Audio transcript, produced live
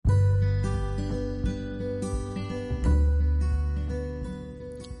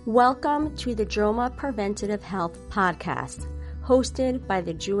Welcome to the JOMA Preventative Health Podcast, hosted by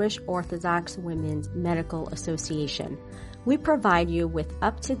the Jewish Orthodox Women's Medical Association. We provide you with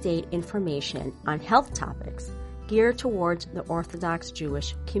up-to-date information on health topics geared towards the Orthodox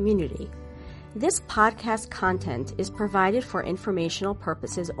Jewish community. This podcast content is provided for informational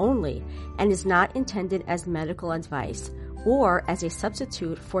purposes only and is not intended as medical advice or as a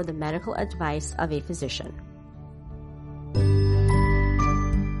substitute for the medical advice of a physician.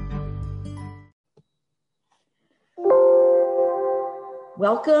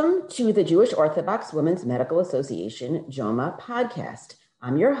 Welcome to the Jewish Orthodox Women's Medical Association JOMA podcast.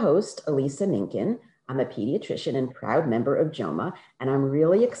 I'm your host, Elisa Minkin. I'm a pediatrician and proud member of JOMA, and I'm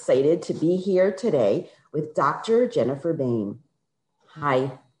really excited to be here today with Dr. Jennifer Bain.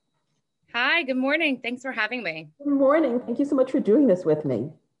 Hi. Hi, good morning. Thanks for having me. Good morning. Thank you so much for doing this with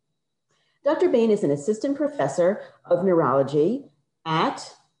me. Dr. Bain is an assistant professor of neurology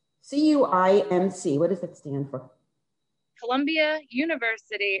at CUIMC. What does that stand for? Columbia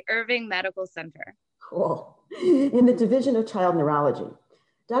University Irving Medical Center. Cool. In the Division of Child Neurology.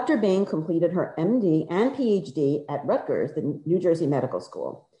 Dr. Bain completed her MD and PhD at Rutgers, the New Jersey Medical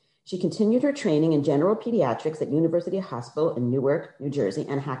School. She continued her training in general pediatrics at University Hospital in Newark, New Jersey,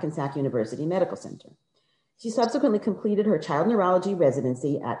 and Hackensack University Medical Center. She subsequently completed her child neurology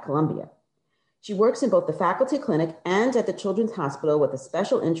residency at Columbia. She works in both the faculty clinic and at the Children's Hospital with a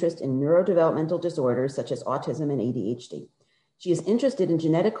special interest in neurodevelopmental disorders such as autism and ADHD. She is interested in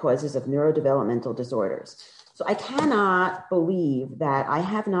genetic causes of neurodevelopmental disorders. So I cannot believe that I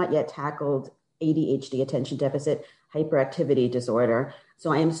have not yet tackled ADHD, attention deficit hyperactivity disorder.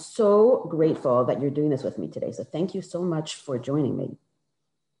 So I am so grateful that you're doing this with me today. So thank you so much for joining me.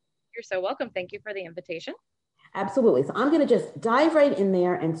 You're so welcome. Thank you for the invitation. Absolutely. So I'm going to just dive right in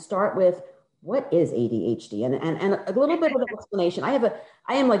there and start with what is ADHD and a little bit of an explanation. I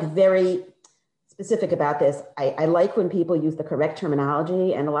am like very specific about this. I like when people use the correct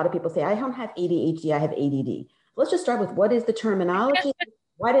terminology, and a lot of people say, I don't have ADHD, I have ADD. Let's just start with what is the terminology?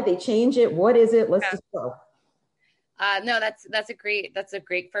 Why did they change it? What is it? Let's just go. No, that's a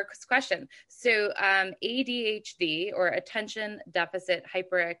great first question. So ADHD, or attention deficit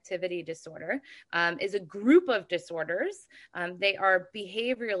hyperactivity disorder, is a group of disorders. They are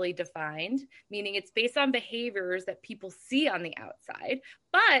behaviorally defined, meaning it's based on behaviors that people see on the outside,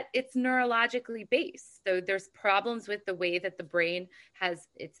 but it's neurologically based. So there's problems with the way that the brain has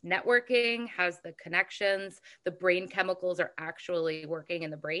its networking, has the connections, the brain chemicals are actually working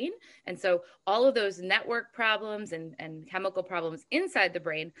in the brain. And so all of those network problems and chemical problems inside the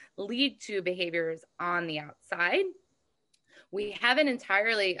brain lead to behaviors on the outside. We haven't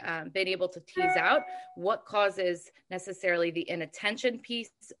entirely been able to tease out what causes necessarily the inattention piece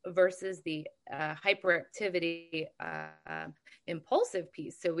versus the hyperactivity impulsive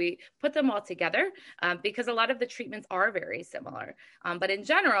piece. So we put them all together because a lot of the treatments are very similar. But in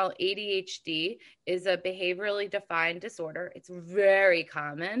general, ADHD is a behaviorally defined disorder. It's very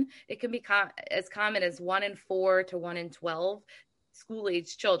common. It can be as common as 1 in 4 to 1 in 12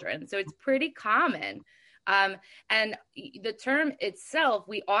 school-age children. So it's pretty common. And the term itself,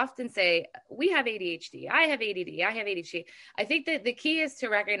 we often say, we have ADHD, I have ADD, I have ADHD. I think that the key is to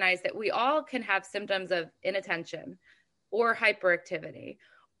recognize that we all can have symptoms of inattention or hyperactivity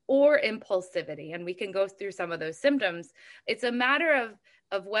or impulsivity. And we can go through some of those symptoms. It's a matter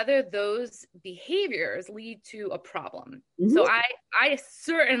of whether those behaviors lead to a problem. Mm-hmm. So I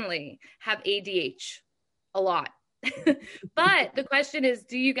certainly have ADH a lot. But the question is,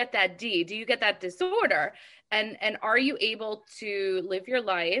 do you get that D? Do you get that disorder? And are you able to live your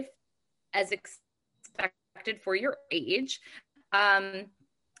life as expected for your age? And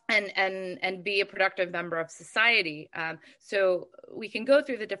be a productive member of society. So we can go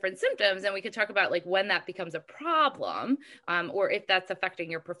through the different symptoms and we can talk about like when that becomes a problem or if that's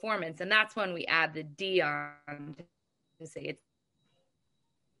affecting your performance. And that's when we add the D on to say it's.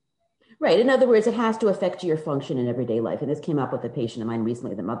 Right. In other words, it has to affect your function in everyday life. And this came up with a patient of mine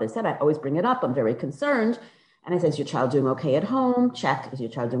recently. The mother said, I always bring it up. I'm very concerned. And I said, is your child doing okay at home? Check. Is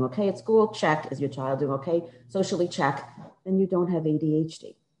your child doing okay at school? Check. Is your child doing okay socially? Check. Then you don't have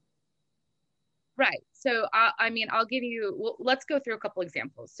ADHD. Right. So, I'll give you, let's go through a couple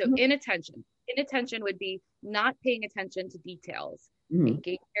examples. So inattention would be not paying attention to details,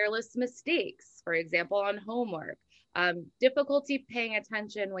 making careless mistakes, for example, on homework, difficulty paying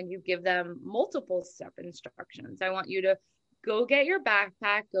attention when you give them multiple step instructions. I want you to go get your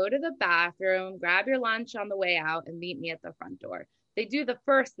backpack, go to the bathroom, grab your lunch on the way out and meet me at the front door. They do the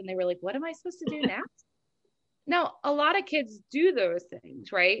first and they were like, what am I supposed to do next? Now, a lot of kids do those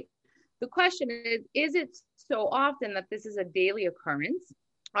things, right? The question is it so often that this is a daily occurrence?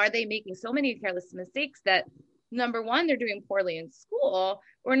 Are they making so many careless mistakes that, number one, they're doing poorly in school,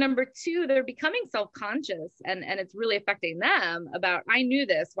 or number two, they're becoming self-conscious and it's really affecting them about, I knew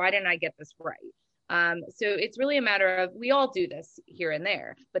this, why didn't I get this right? So it's really a matter of, we all do this here and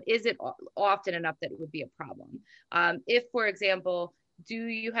there, but is it often enough that it would be a problem? If, for example, do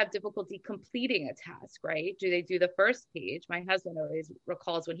you have difficulty completing a task, right? Do they do the first page? My husband always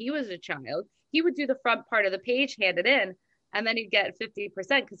recalls when he was a child, he would do the front part of the page, hand it in, and then he'd get 50%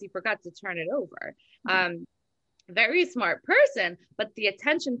 because he forgot to turn it over. Very smart person, but the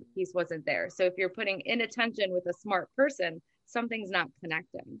attention piece wasn't there. So if you're putting inattention with a smart person, something's not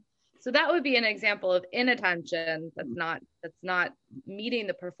connecting. So that would be an example of inattention that's not meeting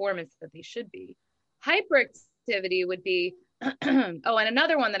the performance that they should be. Hyperactivity would be, oh, and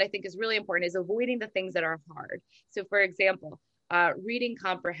another one that I think is really important is avoiding the things that are hard. So for example, reading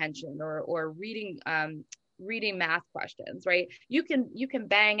comprehension or reading math questions, right? You can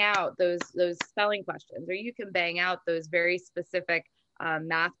bang out those spelling questions, or you can bang out those very specific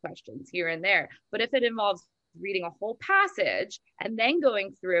math questions here and there. But if it involves reading a whole passage and then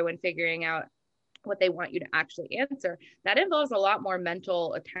going through and figuring out what they want you to actually answer, that involves a lot more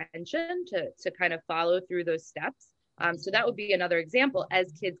mental attention to kind of follow through those steps. So that would be another example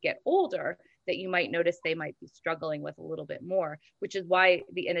as kids get older that you might notice they might be struggling with a little bit more, which is why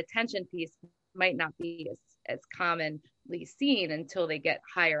the inattention piece might not be as commonly seen until they get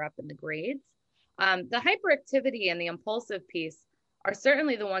higher up in the grades. The hyperactivity and the impulsive piece are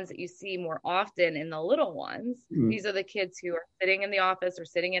certainly the ones that you see more often in the little ones. These are the kids who are sitting in the office or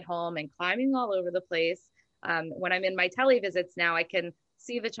sitting at home and climbing all over the place. When I'm in my televisits now, I can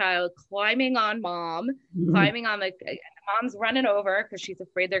see the child climbing on mom, climbing on mom's running over because she's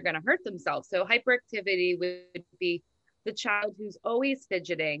afraid they're going to hurt themselves. So hyperactivity would be the child who's always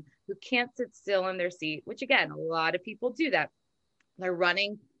fidgeting, who can't sit still in their seat, which again, a lot of people do that. They're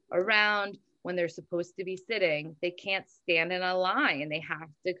running around when they're supposed to be sitting. They can't stand in a line. They have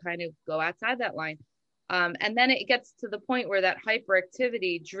to kind of go outside that line. And then it gets to the point where that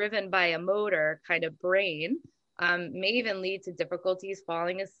hyperactivity driven by a motor kind of brain may even lead to difficulties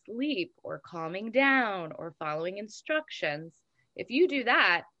falling asleep or calming down or following instructions. If you do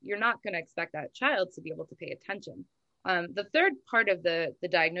that, you're not going to expect that child to be able to pay attention. The third part of the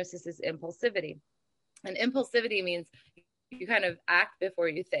diagnosis is impulsivity. And impulsivity means you kind of act before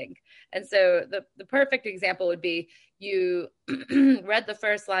you think. And so the perfect example would be you read the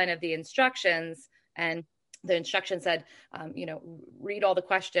first line of the instructions and the instruction said, read all the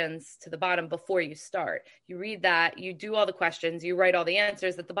questions to the bottom before you start. You read that, you do all the questions, you write all the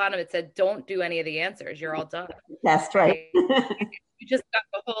answers. At the bottom, it said, don't do any of the answers. You're all done. That's right. You just got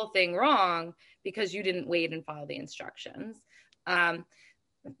the whole thing wrong because you didn't wait and follow the instructions.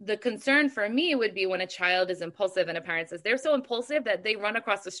 The concern for me would be when a child is impulsive and a parent says they're so impulsive that they run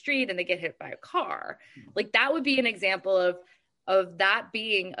across the street and they get hit by a car. Like that would be an example of that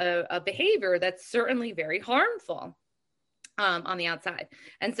being a behavior that's certainly very harmful on the outside.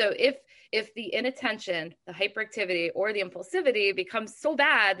 And so if the inattention, the hyperactivity, or the impulsivity becomes so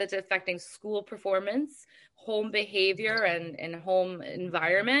bad that it's affecting school performance, home behavior, and home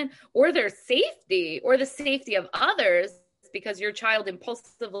environment, or their safety, or the safety of others, because your child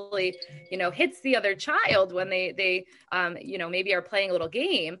impulsively, hits the other child when they maybe are playing a little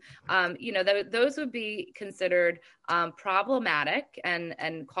game, those would be considered problematic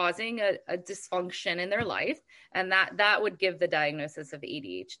and causing a dysfunction in their life. And that would give the diagnosis of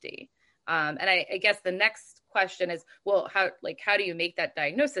ADHD. And I guess the next question is, well, how do you make that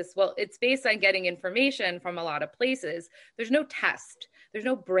diagnosis? Well, it's based on getting information from a lot of places. There's no test. There's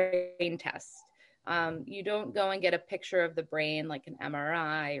no brain test. You don't go and get a picture of the brain like an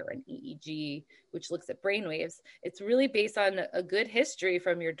MRI or an EEG, which looks at brain waves. It's really based on a good history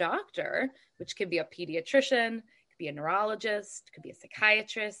from your doctor, which could be a pediatrician, could be a neurologist, could be a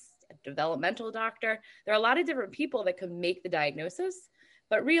psychiatrist, a developmental doctor. There are a lot of different people that can make the diagnosis.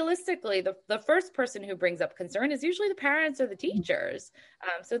 But realistically, the first person who brings up concern is usually the parents or the teachers.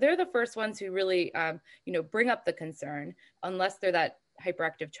 So they're the first ones who really, bring up the concern, unless they're that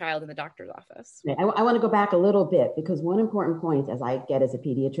hyperactive child in the doctor's office. I want to go back a little bit, because one important point as I get as a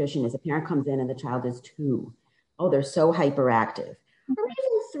pediatrician is a parent comes in and the child is 2. Oh, they're so hyperactive. Or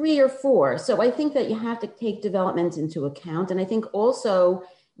even 3 or 4. So I think that you have to take development into account. And I think also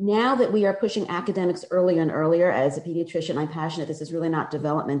now that we are pushing academics earlier and earlier, as a pediatrician, I'm passionate this is really not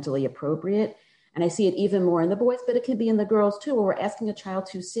developmentally appropriate. And I see it even more in the boys, but it can be in the girls too, where we're asking a child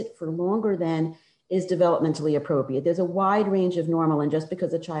to sit for longer than is developmentally appropriate. There's a wide range of normal, and just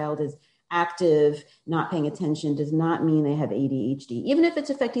because a child is active, not paying attention does not mean they have ADHD. Even if it's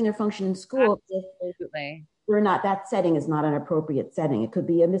affecting their function in school, Absolutely. we're not, that setting is not an appropriate setting. It could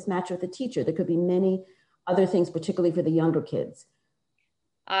be a mismatch with the teacher. There could be many other things, particularly for the younger kids.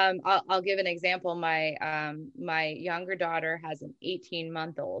 I'll give an example. My younger daughter has an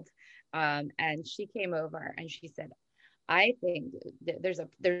 18-month-old, and she came over and she said, I think there's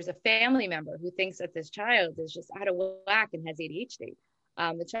a family member who thinks that this child is just out of whack and has ADHD.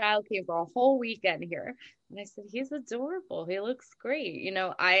 The child came for a whole weekend here, and I said, he's adorable. He looks great.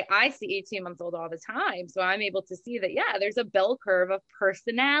 I see 18 months old all the time, so I'm able to see that, yeah, there's a bell curve of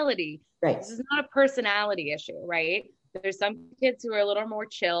personality. Right. This is not a personality issue, right? There's some kids who are a little more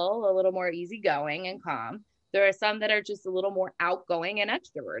chill, a little more easygoing and calm. There are some that are just a little more outgoing and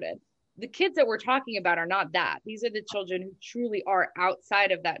extroverted. The kids that we're talking about are not that. These are the children who truly are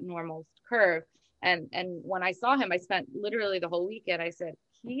outside of that normal curve. And when I saw him, I spent literally the whole weekend. I said,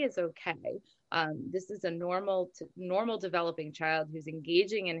 he is okay. This is a normal developing child who's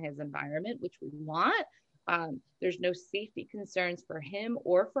engaging in his environment, which we want. There's no safety concerns for him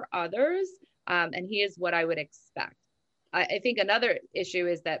or for others. And he is what I would expect. I think another issue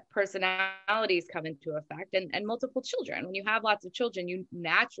is that personalities come into effect and multiple children. When you have lots of children, you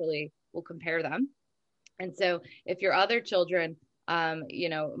naturally will compare them. And so if your other children,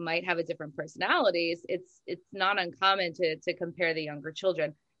 might have a different personalities, it's not uncommon to compare the younger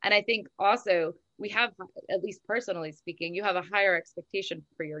children. And I think also we have, at least personally speaking, you have a higher expectation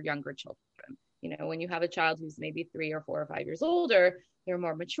for your younger children. When you have a child who's maybe 3 or 4 or 5 years older, they're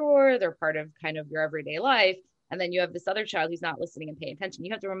more mature, they're part of kind of your everyday life. And then you have this other child who's not listening and paying attention.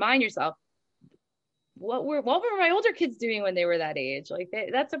 You have to remind yourself, what were my older kids doing when they were that age? Like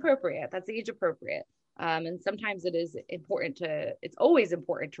that's appropriate. That's age appropriate. And sometimes it's always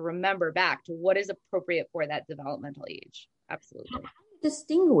important to remember back to what is appropriate for that developmental age. Absolutely. How do you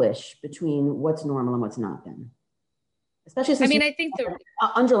distinguish between what's normal and what's not then? Especially since I think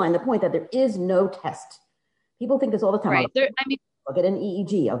underline the point that there is no test. People think this all the time. Right. I'll get an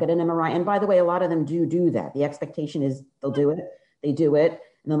EEG, I'll get an MRI. And by the way, a lot of them do that. The expectation is they'll do it, they do it,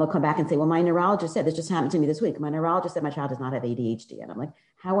 and then they'll come back and say, well, my neurologist said, this just happened to me this week. My neurologist said my child does not have ADHD. And I'm like,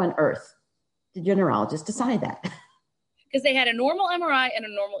 how on earth did your neurologist decide that? Because they had a normal MRI and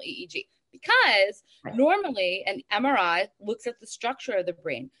a normal EEG. Because normally an MRI looks at the structure of the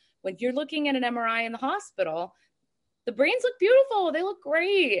brain. When you're looking at an MRI in the hospital, the brains look beautiful. They look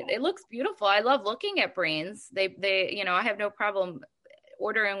great. It looks beautiful. I love looking at brains. They I have no problem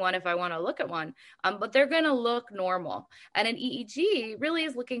ordering one if I want to look at one, but they're going to look normal. And an EEG really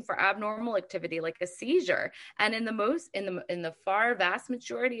is looking for abnormal activity, like a seizure. And in the far vast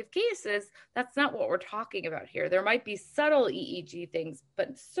majority of cases, that's not what we're talking about here. There might be subtle EEG things,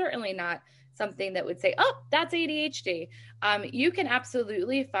 but certainly not something that would say, oh, that's ADHD. You can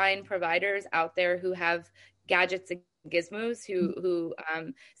absolutely find providers out there who have gadgets and gizmos who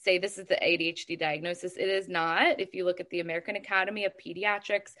say this is the ADHD diagnosis. It is not. If you look at the American Academy of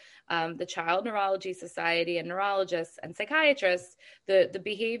Pediatrics, the Child Neurology Society, and neurologists and psychiatrists, the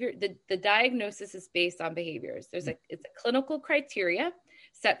diagnosis is based on behaviors. It's a clinical criteria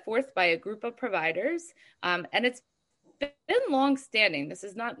set forth by a group of providers, and it's been long-standing. This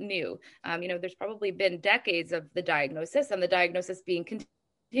is not new. There's probably been decades of the diagnosis, and the diagnosis being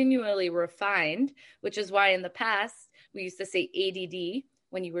continually refined, which is why in the past we used to say ADD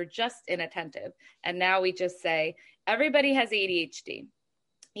when you were just inattentive. And now we just say everybody has ADHD,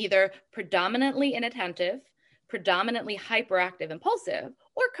 either predominantly inattentive, predominantly hyperactive impulsive,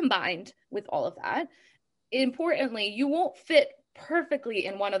 or combined with all of that. Importantly, you won't fit perfectly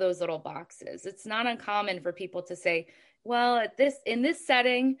in one of those little boxes. It's not uncommon for people to say, well, in this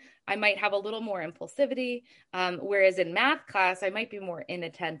setting, I might have a little more impulsivity, whereas in math class, I might be more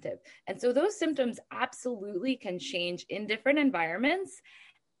inattentive. And so those symptoms absolutely can change in different environments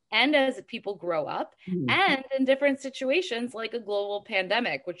and as people grow up, and in different situations like a global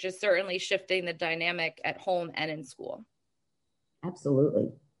pandemic, which is certainly shifting the dynamic at home and in school. Absolutely.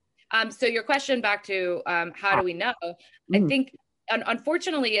 So your question back to how do we know? I think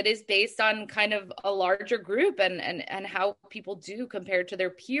unfortunately, it is based on kind of a larger group and how people do compared to their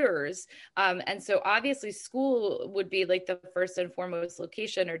peers. And so obviously school would be like the first and foremost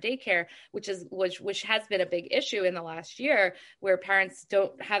location, or daycare, which has been a big issue in the last year, where parents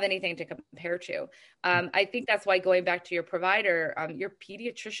don't have anything to compare to. I think that's why, going back to your provider, your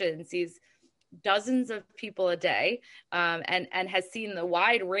pediatrician sees dozens of people a day, and has seen the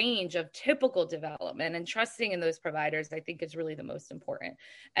wide range of typical development, and trusting in those providers, I think, is really the most important.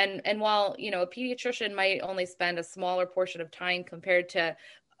 And while, a pediatrician might only spend a smaller portion of time compared to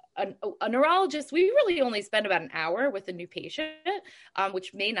a neurologist, we really only spend about an hour with a new patient,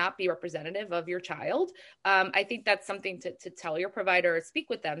 which may not be representative of your child. I think that's something to tell your provider or speak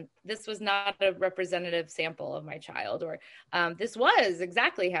with them. This was not a representative sample of my child, or this was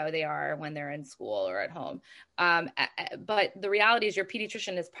exactly how they are when they're in school or at home. But the reality is your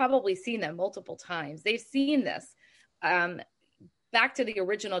pediatrician has probably seen them multiple times. They've seen this. Back to the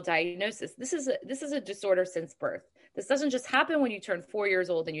original diagnosis, this is a disorder since birth. This doesn't just happen when you turn 4 years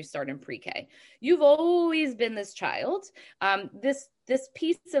old and you start in pre-K. You've always been this child. This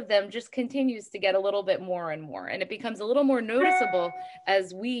piece of them just continues to get a little bit more and more, and it becomes a little more noticeable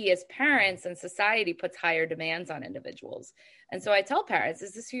as we as parents and society puts higher demands on individuals. And so I tell parents,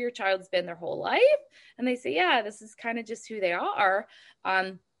 is this who your child's been their whole life? And they say, yeah, this is kind of just who they are.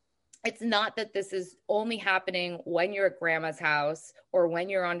 It's not that this is only happening when you're at grandma's house or when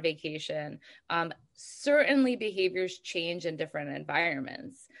you're on vacation. Certainly behaviors change in different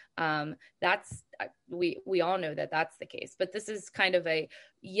environments. We all know that that's the case, but this is kind of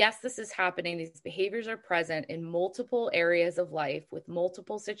yes, this is happening. These behaviors are present in multiple areas of life with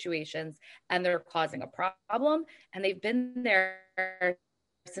multiple situations, and they're causing a problem, and they've been there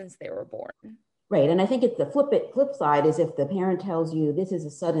since they were born. Right. And I think it's the flip side is if the parent tells you this is a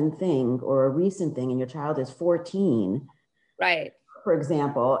sudden thing or a recent thing and your child is 14. Right. For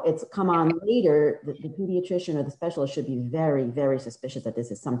example, it's come on later, the pediatrician or the specialist should be very, very suspicious that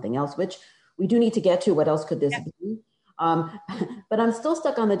this is something else, which we do need to get to. What else could this be? But I'm still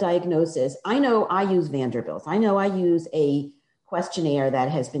stuck on the diagnosis. I know I use Vanderbilt. I know I use a questionnaire that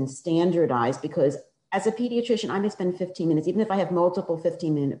has been standardized because as a pediatrician, I may spend 15 minutes, even if I have multiple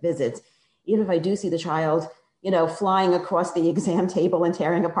 15-minute visits. Even if I do see the child, flying across the exam table and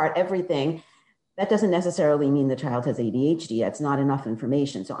tearing apart everything, that doesn't necessarily mean the child has ADHD. That's not enough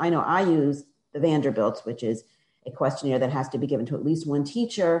information. So I know I use the Vanderbilt, which is a questionnaire that has to be given to at least one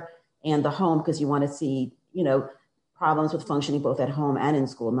teacher and the home, because you want to see, problems with functioning both at home and in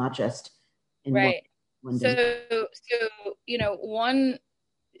school, not just in one day.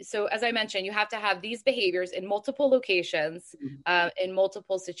 So as I mentioned, you have to have these behaviors in multiple locations, in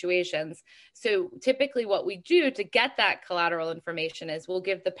multiple situations. So typically what we do to get that collateral information is we'll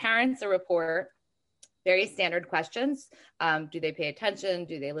give the parents a report, very standard questions. Do they pay attention?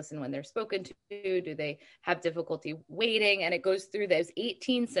 Do they listen when they're spoken to? Do they have difficulty waiting? And it goes through those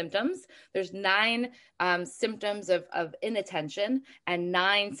 18 symptoms. There's 9 symptoms of inattention and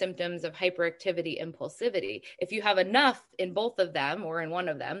 9 symptoms of hyperactivity, impulsivity. If you have enough in both of them or in one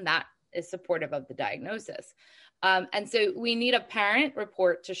of them, that is supportive of the diagnosis. And so we need a parent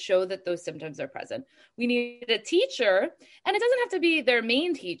report to show that those symptoms are present. We need a teacher, and it doesn't have to be their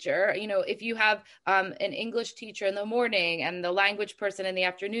main teacher. If you have an English teacher in the morning and the language person in the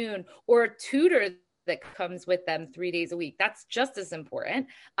afternoon, or a tutor that comes with them 3 days a week, that's just as important.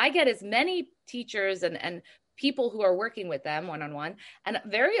 I get as many teachers and people who are working with them one-on-one. And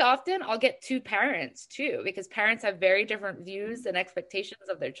very often I'll get 2 parents too, because parents have very different views and expectations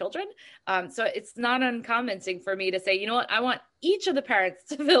of their children. So it's not uncommon for me to say, you know what, I want each of the parents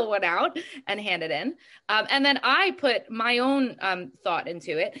to fill one out and hand it in. And then I put my own thought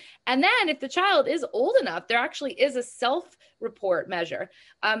into it. And then if the child is old enough, there actually is a self-report measure.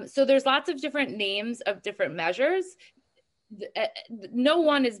 So there's lots of different names of different measures. No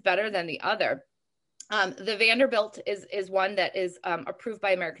one is better than the other. The Vanderbilt is one that is approved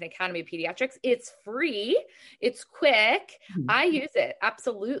by American Academy of Pediatrics. It's free. It's quick. I use it.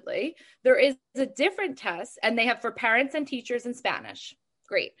 Absolutely. There is a different test, and they have for parents and teachers in Spanish.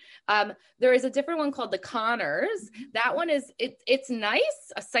 Great. There is a different one called the Conners. That one it's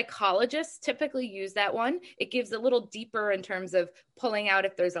nice. A psychologist typically use that one. It gives a little deeper in terms of pulling out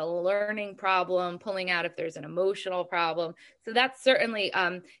if there's a learning problem, pulling out if there's an emotional problem. So that certainly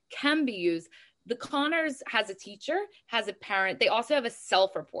can be used. The Conners has a teacher, has a parent. They also have a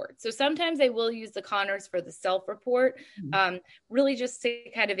self-report. So sometimes they will use the Conners for the self-report, really just to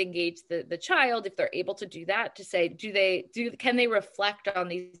kind of engage the child, if they're able to do that, to say, can they reflect on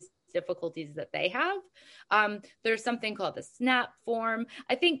these difficulties that they have? There's something called the SNAP form.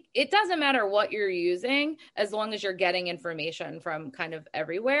 I think it doesn't matter what you're using, as long as you're getting information from kind of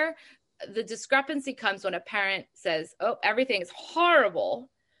everywhere. The discrepancy comes when a parent says, oh, everything is horrible.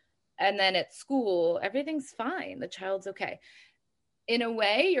 And then at school, everything's fine. The child's okay. In a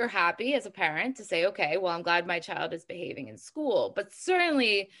way, you're happy as a parent to say, okay, well, I'm glad my child is behaving in school. But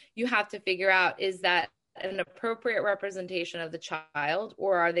certainly you have to figure out, is that an appropriate representation of the child,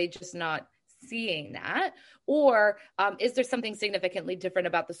 or are they just not seeing that? Or is there something significantly different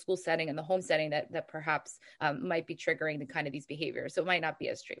about the school setting and the home setting that perhaps might be triggering the kind of these behaviors? So it might not be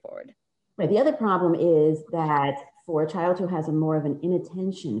as straightforward. Right. The other problem is that for a child who has a more of an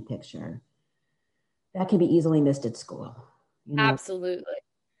inattention picture, that can be easily missed at school. Absolutely.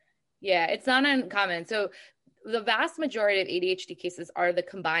 Yeah, it's not uncommon. So the vast majority of ADHD cases are the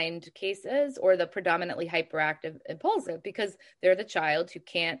combined cases or the predominantly hyperactive impulsive, because they're the child who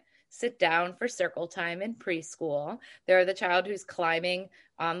can't sit down for circle time in preschool. They're the child who's climbing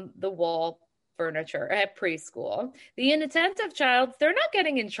on the wall furniture at preschool. The inattentive child, they're not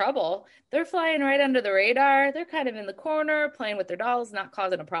getting in trouble. They're flying right under the radar. They're kind of in the corner playing with their dolls, not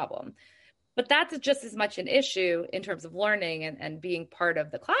causing a problem. But that's just as much an issue in terms of learning and being part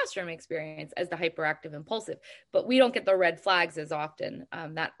of the classroom experience as the hyperactive impulsive. But we don't get the red flags as often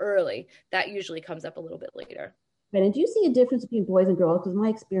that early. That usually comes up a little bit later. But and do you see a difference between boys and girls? Because my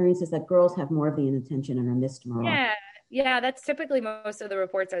experience is that girls have more of the inattention and are missed more often. Yeah, that's typically, most of the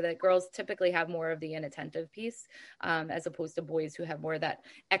reports are that girls typically have more of the inattentive piece, as opposed to boys who have more of that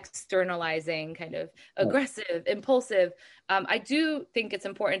externalizing kind of aggressive, impulsive. I do think it's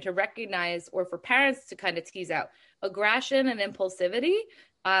important to recognize, or for parents to kind of tease out, aggression and impulsivity.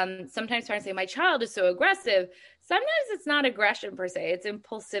 Sometimes parents say, my child is so aggressive. Sometimes it's not aggression per se, it's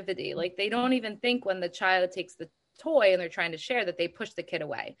impulsivity. Like they don't even think when the child takes the toy and they're trying to share that they push the kid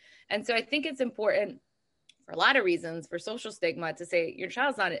away. And so I think it's important, for a lot of reasons, for social stigma, to say your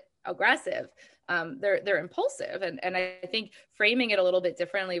child's not aggressive. They're impulsive. And I think framing it a little bit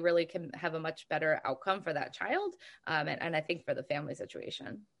differently really can have a much better outcome for that child. And I think for the family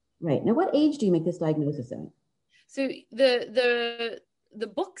situation. Right. Now, what age do you make this diagnosis at? So the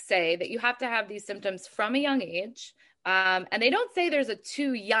books say that you have to have these symptoms from a young age. And they don't say there's a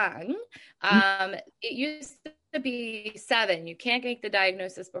too young. It used to be 7. You can't make the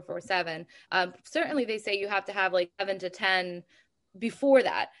diagnosis before 7. Certainly they say you have to have like 7 to 10 before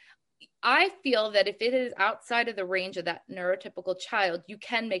that. I feel that if it is outside of the range of that neurotypical child, you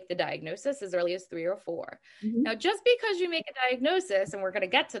can make the diagnosis as early as 3 or 4. Mm-hmm. Now, just because you make a diagnosis, and we're going to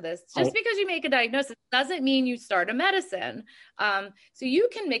get to this, just because you make a diagnosis doesn't mean you start a medicine. So you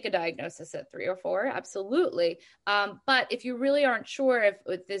can make a diagnosis at 3 or 4, absolutely. But if you really aren't sure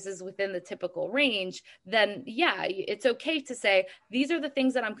if this is within the typical range, then yeah, it's okay to say, these are the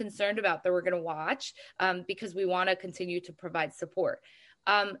things that I'm concerned about that we're going to watch, because we want to continue to provide support.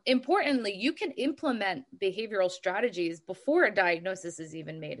 Importantly, you can implement behavioral strategies before a diagnosis is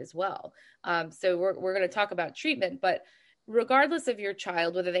even made as well. So we're going to talk about treatment, but regardless of your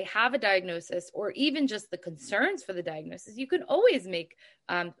child, whether they have a diagnosis or even just the concerns for the diagnosis, you can always make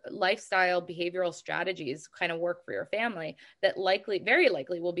lifestyle behavioral strategies kind of work for your family that very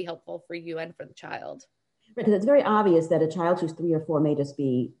likely will be helpful for you and for the child. Right, because it's very obvious that a child who's 3 or 4 may just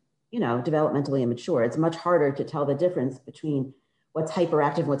be, developmentally immature. It's much harder to tell the difference between what's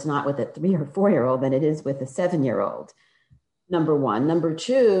hyperactive, what's not with a 3 or 4-year-old than it is with a 7-year-old. Number one. Number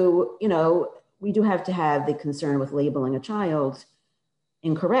two, we do have to have the concern with labeling a child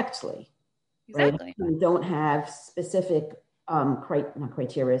incorrectly. Exactly. Right? We don't have specific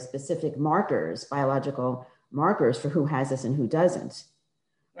specific markers, biological markers for who has this and who doesn't.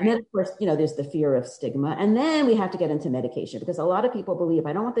 Right. And then, of course, there's the fear of stigma. And then we have to get into medication, because a lot of people believe,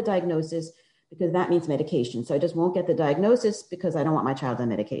 I don't want the diagnosis because that means medication. So I just won't get the diagnosis because I don't want my child on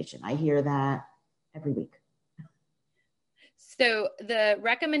medication. I hear that every week. So the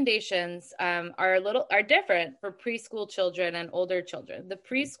recommendations are different for preschool children and older children. The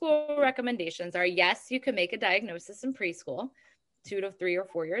preschool recommendations are, yes, you can make a diagnosis in preschool, 2 to 3 or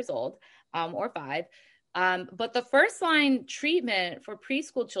 4 years old, or 5. But the first line treatment for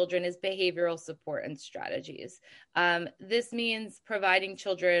preschool children is behavioral support and strategies. This means providing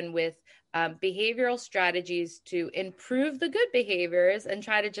children with behavioral strategies to improve the good behaviors and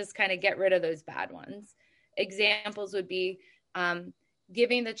try to just kind of get rid of those bad ones. Examples would be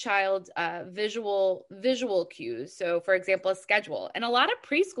giving the child visual cues. So for example, a schedule. And a lot of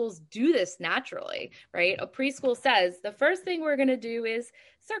preschools do this naturally, right? A preschool says, the first thing we're going to do is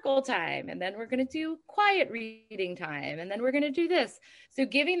circle time, and then we're going to do quiet reading time, and then we're going to do this. So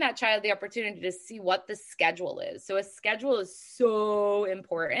giving that child the opportunity to see what the schedule is. So a schedule is so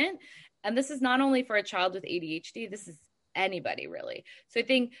important. And this is not only for a child with ADHD, this is anybody really. So I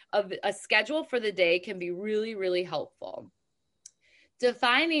think a schedule for the day can be really, really helpful.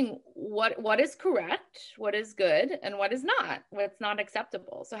 Defining what is correct, what is good, and what is not, what's not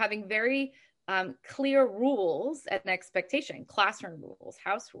acceptable. So having very clear rules and expectation, classroom rules,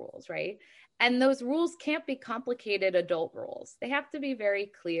 house rules, right? And those rules can't be complicated adult rules. They have to be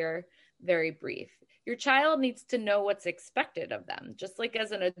very clear, very brief. Your child needs to know what's expected of them. Just like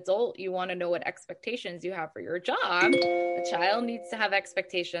as an adult, you want to know what expectations you have for your job. A child needs to have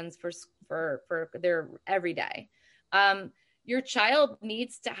expectations for their everyday. Your child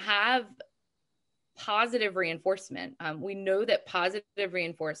needs to have positive reinforcement. We know that positive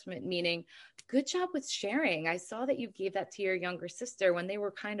reinforcement, meaning good job with sharing. I saw that you gave that to your younger sister when they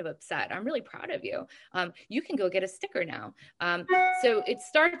were kind of upset. I'm really proud of you. You can go get a sticker now. So it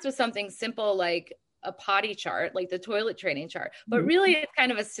starts with something simple like a potty chart, like the toilet training chart, but really it's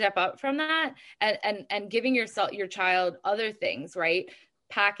kind of a step up from that, and giving your child other things, right?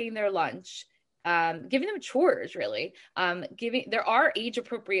 Packing their lunch, giving them chores, really. There are age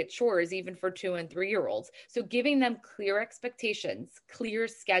appropriate chores even for 2 and 3 year olds. So giving them clear expectations, clear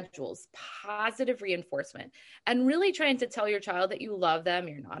schedules, positive reinforcement, and really trying to tell your child that you love them,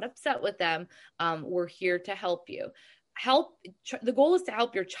 you're not upset with them. We're here to help you. The goal is to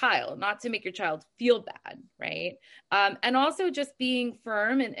help your child, not to make your child feel bad, right? And also just being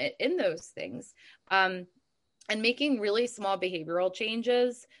firm in those things, and making really small behavioral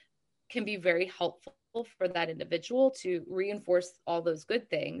changes can be very helpful for that individual to reinforce all those good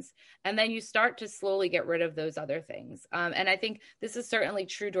things. And then you start to slowly get rid of those other things. And I think this is certainly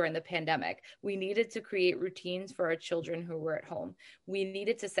true during the pandemic. We needed to create routines for our children who were at home. We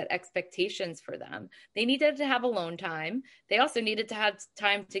needed to set expectations for them. They needed to have alone time. They also needed to have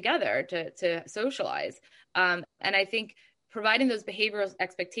time together to socialize. And I think providing those behavioral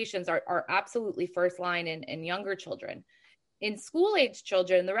expectations are absolutely first line in younger children. In school-age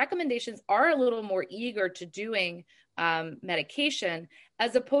children, the recommendations are a little more eager to doing medication,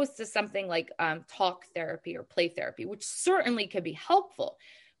 as opposed to something like talk therapy or play therapy, which certainly could be helpful.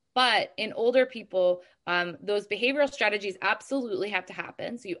 But in older people, those behavioral strategies absolutely have to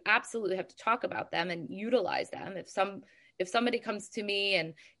happen. So you absolutely have to talk about them and utilize them. If somebody comes to me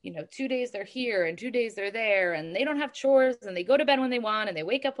and, 2 days they're here and 2 days they're there and they don't have chores and they go to bed when they want and they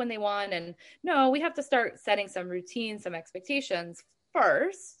wake up when they want. And no, we have to start setting some routines, some expectations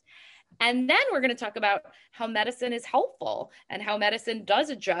first. And then we're going to talk about how medicine is helpful and how medicine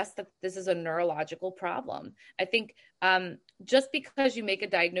does address that this is a neurological problem. I think just because you make a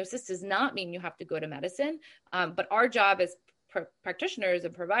diagnosis does not mean you have to go to medicine. But our job as practitioners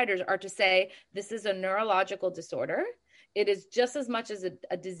and providers are to say, this is a neurological disorder. It is just as much as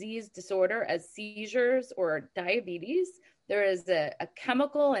a disease disorder as seizures or diabetes. There is a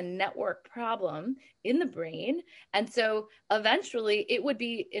chemical and network problem in the brain. And so eventually it would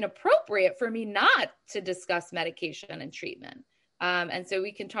be inappropriate for me not to discuss medication and treatment. And so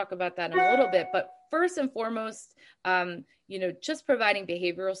we can talk about that in a little bit. But first and foremost, just providing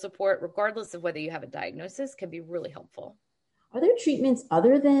behavioral support, regardless of whether you have a diagnosis, can be really helpful. Are there treatments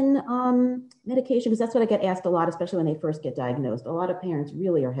other than medication? Because that's what I get asked a lot, especially when they first get diagnosed. A lot of parents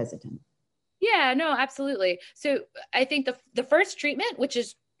really are hesitant. Yeah, no, absolutely. So I think the first treatment, which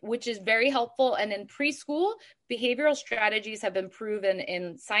is very helpful, and in preschool, behavioral strategies have been proven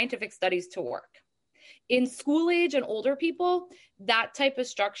in scientific studies to work. In school age and older people, that type of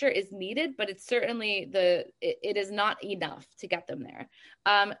structure is needed, but it's certainly it is not enough to get them there.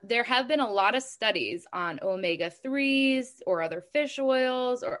 There have been a lot of studies on omega-3s or other fish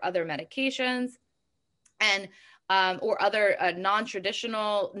oils or other medications, and or other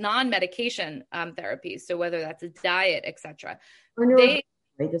non-traditional, non-medication therapies. So whether that's a diet, etc.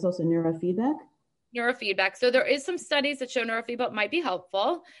 There's also neurofeedback. So there is some studies that show neurofeedback might be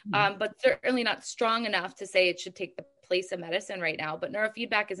helpful, but certainly not strong enough to say it should take the place of medicine right now. But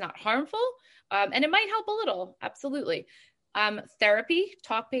neurofeedback is not harmful, and it might help a little. Absolutely. Therapy,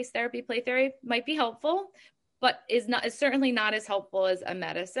 talk-based therapy, play therapy might be helpful, but is certainly not as helpful as a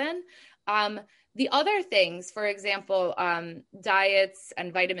medicine. The other things, for example, diets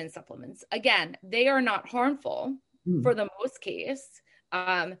and vitamin supplements, again, they are not harmful for the most case.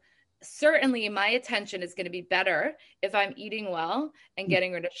 Certainly my attention is going to be better if I'm eating well and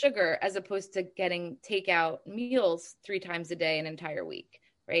getting rid of sugar, as opposed to getting takeout meals 3 times a day an entire week,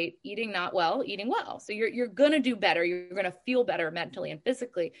 right? Eating not well, eating well. So you're going to do better. You're going to feel better mentally and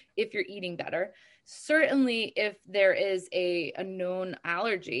physically if you're eating better. Certainly if there is a known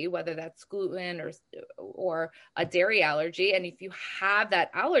allergy, whether that's gluten or a dairy allergy, and if you have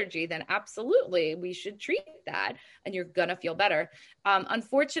that allergy, then absolutely we should treat that and you're going to feel better.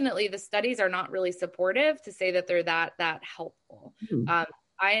 Unfortunately, the studies are not really supportive to say that they're that helpful.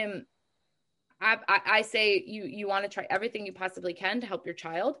 I say you want to try everything you possibly can to help your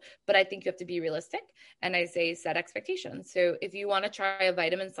child, but I think you have to be realistic. And I say set expectations. So if you want to try a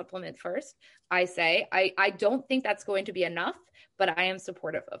vitamin supplement first, I say I don't think that's going to be enough, but I am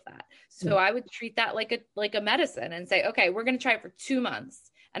supportive of that. So I would treat that like a medicine and say, okay, we're going to try it for 2 months.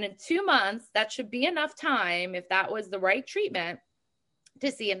 And in 2 months, that should be enough time, if that was the right treatment,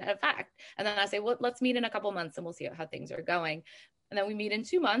 to see an effect. And then I say, well, let's meet in a couple months and we'll see how things are going. And then we meet in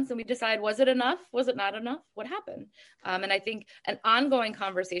 2 months and we decide, was it enough? Was it not enough? What happened? And I think an ongoing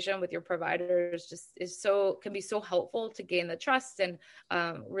conversation with your providers can be so helpful to gain the trust and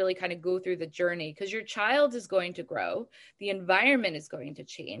really kind of go through the journey, because your child is going to grow, the environment is going to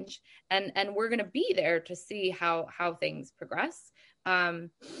change, and we're going to be there to see how things progress. I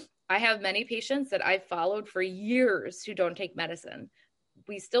have many patients that I've followed for years who don't take medicine.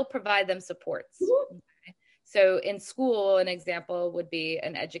 We still provide them supports. Okay? So in school, an example would be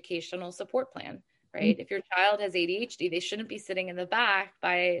an educational support plan, right? If your child has ADHD, they shouldn't be sitting in the back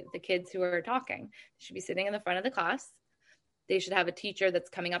by the kids who are talking. They should be sitting in the front of the class. They should have a teacher that's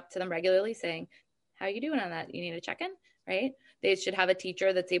coming up to them regularly saying, how are you doing on that? You need a check-in, right? They should have a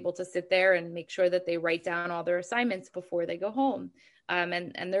teacher that's able to sit there and make sure that they write down all their assignments before they go home.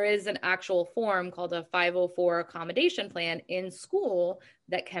 And there is an actual form called a 504 accommodation plan in school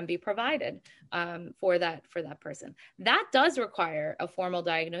that can be provided for that person. That does require a formal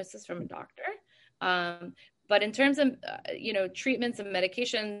diagnosis from a doctor. But in terms of, treatments and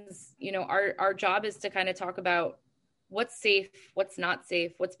medications, our job is to kind of talk about what's safe, what's not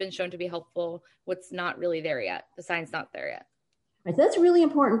safe, what's been shown to be helpful, what's not really there yet. The science not there yet. Right, so that's a really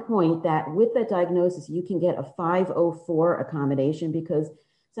important point, that with that diagnosis, you can get a 504 accommodation, because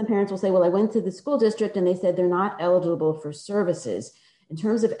some parents will say, well, I went to the school district and they said they're not eligible for services. In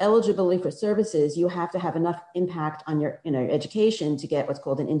terms of eligibility for services, you have to have enough impact on your education to get what's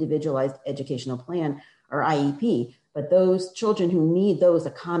called an individualized educational plan, or IEP. But those children who need those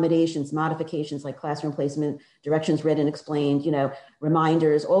accommodations, modifications like classroom placement, directions read and explained,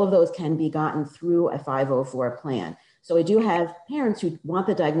 reminders, all of those can be gotten through a 504 plan. So I do have parents who want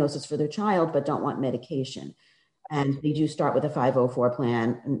the diagnosis for their child, but don't want medication. And they do start with a 504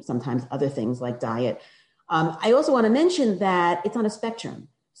 plan, and sometimes other things like diet. I also want to mention that it's on a spectrum.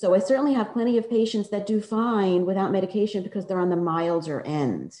 So I certainly have plenty of patients that do fine without medication because they're on the milder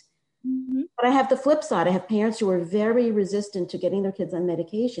end. Mm-hmm. But I have the flip side. I have parents who are very resistant to getting their kids on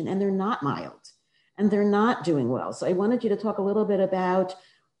medication, and they're not mild, and they're not doing well. So I wanted you to talk a little bit about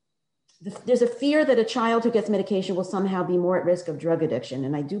there's a fear that a child who gets medication will somehow be more at risk of drug addiction.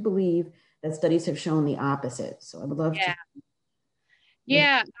 And I do believe that studies have shown the opposite. So I would love to.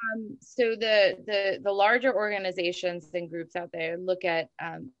 Yeah. So the larger organizations and groups out there look at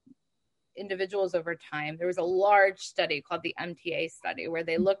individuals over time. There was a large study called the MTA study, where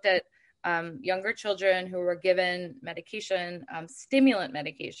they looked at younger children who were given medication, stimulant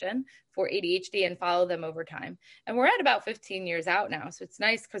medication for ADHD, and follow them over time. And we're at about 15 years out now. So it's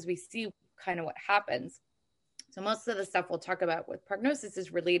nice because we see kind of what happens. So most of the stuff we'll talk about with prognosis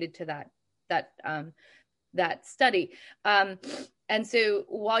is related to that study. And so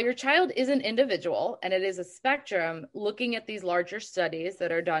while your child is an individual and it is a spectrum, looking at these larger studies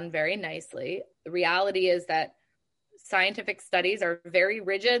that are done very nicely, the reality is that scientific studies are very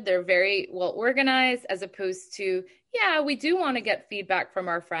rigid. They're very well organized, as opposed to, we do want to get feedback from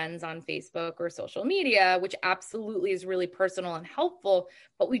our friends on Facebook or social media, which absolutely is really personal and helpful.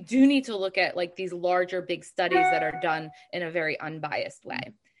 But we do need to look at like these larger, big studies that are done in a very unbiased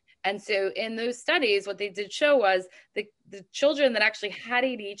way. And so in those studies, what they did show was the children that actually had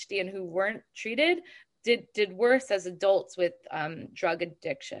ADHD and who weren't treated did worse as adults with drug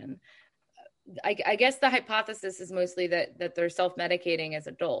addiction. I guess the hypothesis is mostly that they're self-medicating as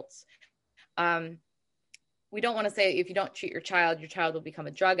adults. We don't want to say if you don't treat your child will become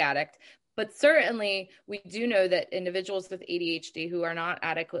a drug addict. But certainly we do know that individuals with ADHD who are not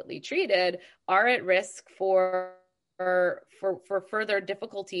adequately treated are at risk for further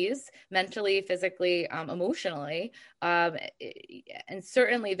difficulties mentally, physically, emotionally. And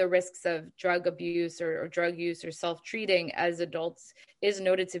certainly the risks of drug abuse or drug use or self-treating as adults is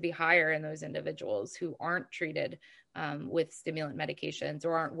noted to be higher in those individuals who aren't treated with stimulant medications,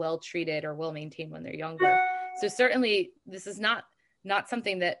 or aren't well treated or well maintained when they're younger. So certainly this is not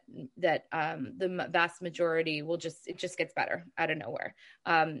something that the vast majority it just gets better out of nowhere.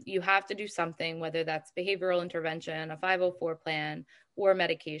 You have to do something, whether that's behavioral intervention, a 504 plan, or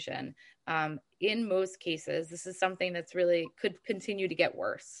medication. In most cases, this is something that's really could continue to get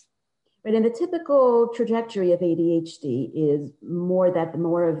worse. Right, and the typical trajectory of ADHD is more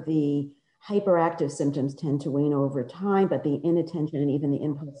of the hyperactive symptoms tend to wane over time, but the inattention and even the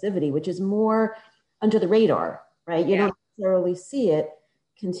impulsivity, which is more under the radar, right? You don't necessarily see it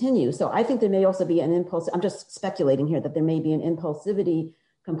continue. So I think there may also be an impulse. I'm just speculating here that there may be an impulsivity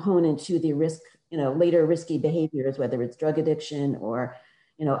component to the risk, later risky behaviors, whether it's drug addiction or,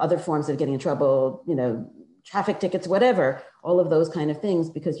 other forms of getting in trouble, traffic tickets, whatever, all of those kind of things,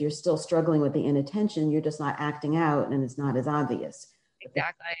 because you're still struggling with the inattention. You're just not acting out and it's not as obvious.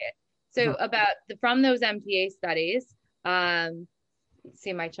 Exactly. So from those MTA studies,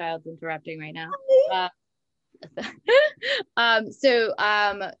 See, my child's interrupting right now.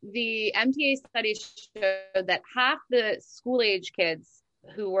 The MTA study showed that half the school age kids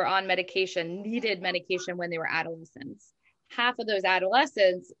who were on medication needed medication when they were adolescents. Half of those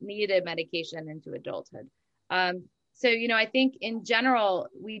adolescents needed medication into adulthood. So, I think in general,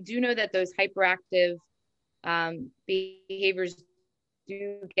 we do know that those hyperactive behaviors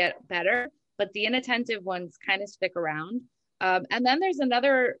do get better, but the inattentive ones kind of stick around. And then there's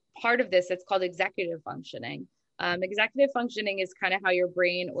another part of this that's called executive functioning. Executive functioning is kind of how your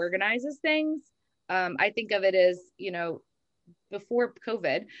brain organizes things. I think of it as, before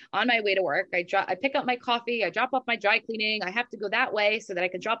COVID, on my way to work, I pick up my coffee, I drop off my dry cleaning. I have to go that way so that I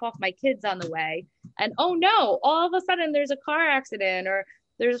can drop off my kids on the way. And oh no, all of a sudden there's a car accident or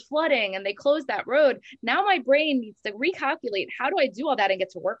there's flooding and they close that road. Now my brain needs to recalculate, how do I do all that and get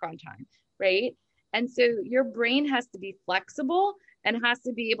to work on time, right? And so your brain has to be flexible and has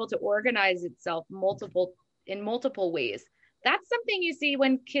to be able to organize itself in multiple ways. That's something you see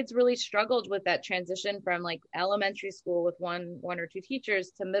when kids really struggled with that transition from like elementary school with one or two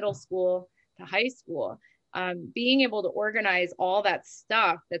teachers to middle school to high school. Being able to organize all that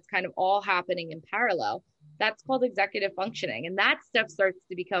stuff that's kind of all happening in parallel, that's called executive functioning. And that stuff starts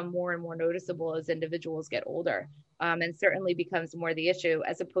to become more and more noticeable as individuals get older, and certainly becomes more the issue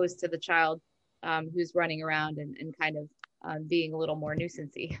as opposed to the child who's running around and kind of being a little more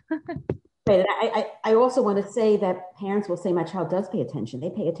nuisancey. Right. I also want to say that parents will say my child does pay attention.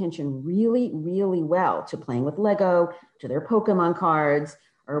 They pay attention really, really well to playing with Lego, to their Pokemon cards,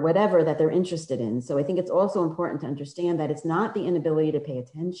 or whatever that they're interested in. So I think it's also important to understand that it's not the inability to pay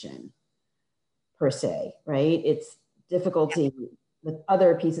attention per se, right? It's difficulty with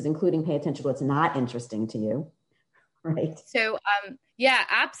other pieces, including pay attention to what's not interesting to you, right? So, yeah,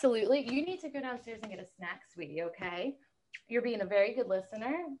 absolutely. You need to go downstairs and get a snack, sweetie, okay? You're being a very good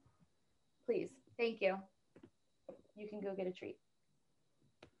listener. Please. Thank you. You can go get a treat.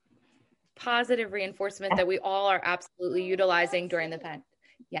 Positive reinforcement that we all are absolutely utilizing during the pandemic.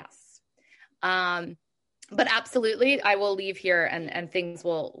 Yes. But absolutely, I will leave here and things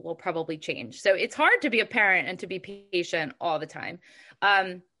will probably change. So it's hard to be a parent and to be patient all the time.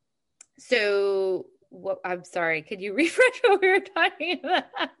 I'm sorry, could you refresh what we were talking about?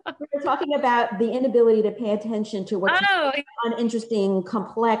 We were talking about the inability to pay attention to what's uninteresting,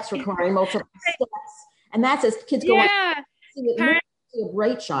 complex, requiring multiple steps. And that's as kids go on. See a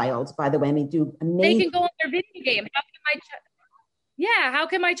bright child, by the way, do amazing. They can go on their video game. How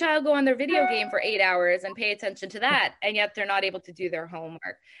can my child go on their video game for 8 hours and pay attention to that, and yet they're not able to do their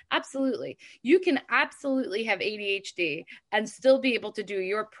homework? Absolutely. You can absolutely have ADHD and still be able to do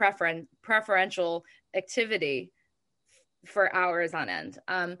your preferential activity for hours on end.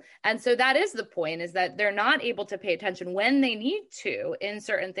 And so that is the point, is that they're not able to pay attention when they need to in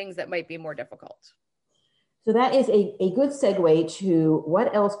certain things that might be more difficult. So that is a good segue to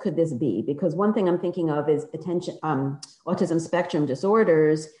what else could this be? Because one thing I'm thinking of is autism spectrum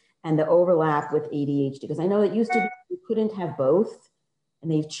disorders and the overlap with ADHD. Because I know it used to be you couldn't have both,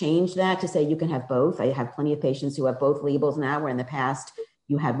 and they've changed that to say you can have both. I have plenty of patients who have both labels now, where in the past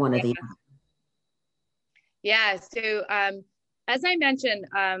you had one of the other. Yeah. So as I mentioned,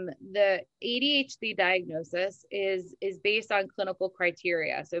 the ADHD diagnosis is based on clinical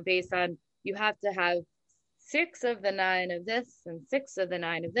criteria. So based on, you have to have 6 of the 9 of this and 6 of the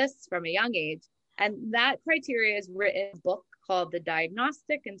 9 of this from a young age. And that criteria is written in a book called the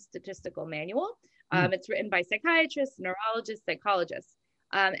Diagnostic and Statistical Manual. It's written by psychiatrists, neurologists, psychologists.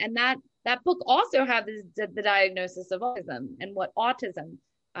 And that book also has the diagnosis of autism and what autism,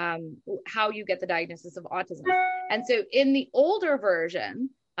 how you get the diagnosis of autism. And so in the older version,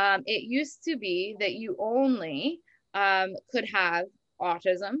 it used to be that you only could have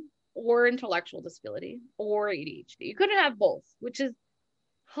autism or intellectual disability or ADHD. You couldn't have both, which is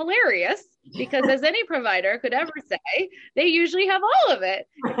hilarious, because as any provider could ever say, they usually have all of it.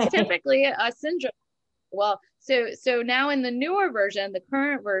 It's typically a syndrome. Well, so now in the newer version, the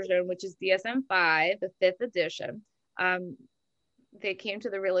current version, which is DSM-5, the 5th edition, they came to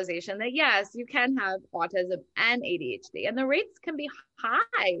the realization that yes, you can have autism and ADHD, and the rates can be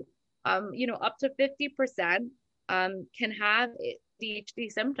high. Up to 50% can have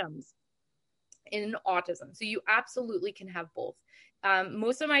ADHD symptoms in autism. So you absolutely can have both.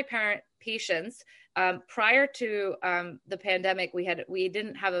 Most of my patients, prior to the pandemic, we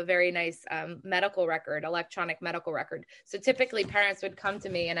didn't have a very nice medical record, electronic medical record. So typically parents would come to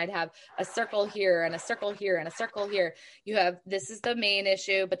me and I'd have a circle here and a circle here and a circle here. This is the main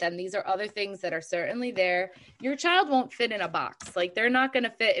issue, but then these are other things that are certainly there. Your child won't fit in a box. Like, they're not going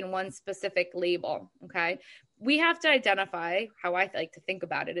to fit in one specific label. Okay. we have to identify how I like to think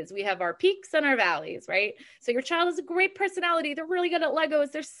about it is we have our peaks and our valleys, right? So your child has a great personality. They're really good at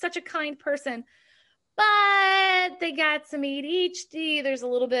Legos. They're such a kind person, but they got some ADHD. There's a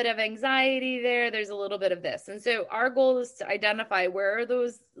little bit of anxiety there. There's a little bit of this. And so our goal is to identify where are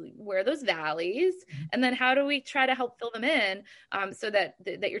those valleys, and then how do we try to help fill them in so that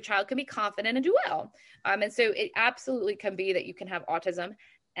your child can be confident and do well. And so it absolutely can be that you can have autism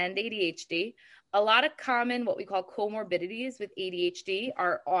and ADHD. A lot of common, what we call comorbidities with ADHD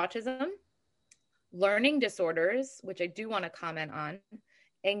are autism, learning disorders, which I do want to comment on,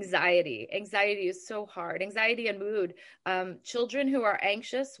 anxiety. Anxiety is so hard. Anxiety and mood. Children who are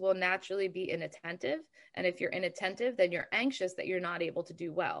anxious will naturally be inattentive. And if you're inattentive, then you're anxious that you're not able to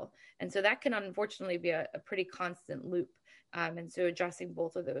do well. And so that can unfortunately be a pretty constant loop. And so addressing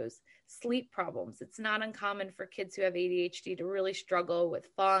both of those. Sleep problems. It's not uncommon for kids who have ADHD to really struggle with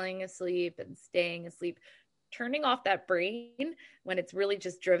falling asleep and staying asleep. Turning off that brain when it's really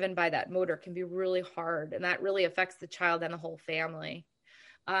just driven by that motor can be really hard. And that really affects the child and the whole family.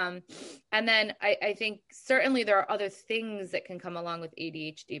 And then I think certainly there are other things that can come along with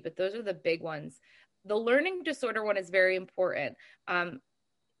ADHD, but those are the big ones. The learning disorder one is very important.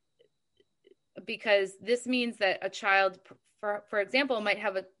 Because this means that a child, for example, might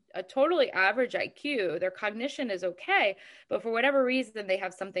have a totally average IQ. Their cognition is okay, but for whatever reason, they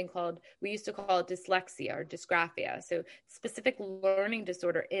have something called, we used to call it dyslexia or dysgraphia. So specific learning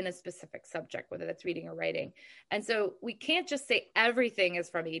disorder in a specific subject, whether that's reading or writing. And so we can't just say everything is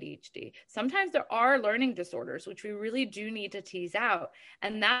from ADHD. Sometimes there are learning disorders, which we really do need to tease out.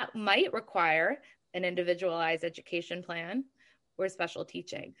 And that might require an individualized education plan or special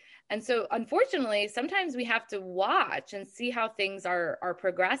teaching. And so unfortunately, sometimes we have to watch and see how things are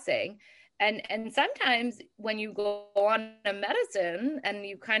progressing. And sometimes when you go on a medicine and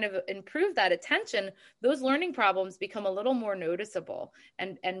you kind of improve that attention, those learning problems become a little more noticeable.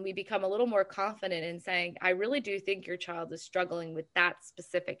 And we become a little more confident in saying, I really do think your child is struggling with that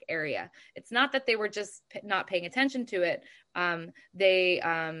specific area. It's not that they were just not paying attention to it.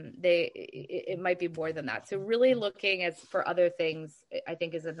 It might be more than that. So really looking for other things, I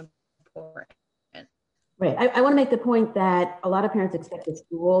think is important. Right. I want to make the point that a lot of parents expect the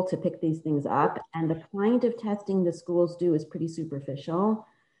school to pick these things up, and the kind of testing the schools do is pretty superficial.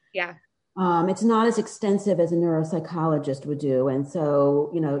 Yeah. It's not as extensive as a neuropsychologist would do. And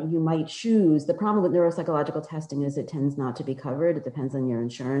so, you might choose. The problem with neuropsychological testing is it tends not to be covered. It depends on your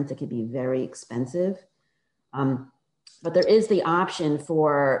insurance. It can be very expensive. But there is the option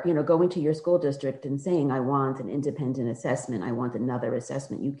for, going to your school district and saying, I want an independent assessment. I want another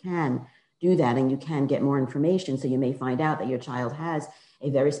assessment. You can do that, and you can get more information. So you may find out that your child has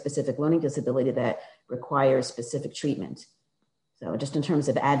a very specific learning disability that requires specific treatment. So just in terms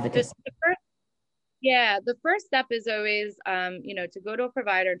of advocacy. The first step is always, to go to a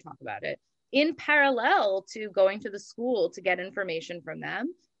provider and talk about it in parallel to going to the school to get information from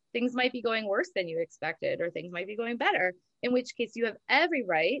them. Things might be going worse than you expected, or things might be going better, in which case you have every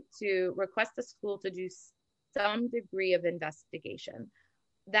right to request the school to do some degree of investigation.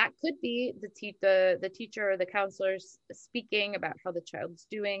 That could be the teacher or the counselors speaking about how the child's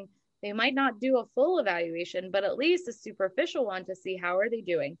doing. They might not do a full evaluation, but at least a superficial one to see how are they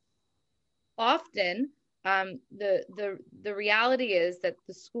doing. Often, the reality is that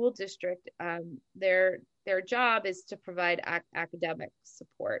the school district, their job is to provide academic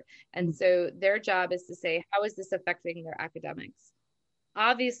support. And so their job is to say, how is this affecting their academics?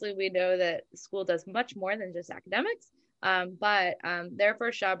 Obviously, we know that school does much more than just academics, but their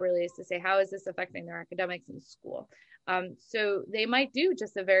first job really is to say, how is this affecting their academics in school? So they might do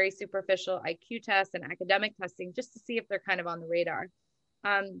just a very superficial IQ test and academic testing just to see if they're kind of on the radar.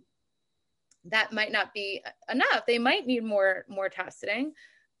 That might not be enough. They might need more testing.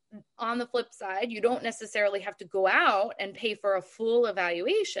 On the flip side, you don't necessarily have to go out and pay for a full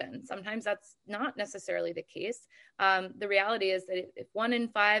evaluation. Sometimes that's not necessarily the case. The reality is that if 1 in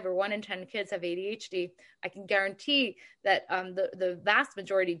 5 or 1 in 10 kids have ADHD, I can guarantee that the vast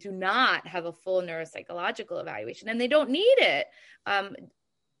majority do not have a full neuropsychological evaluation, and they don't need it.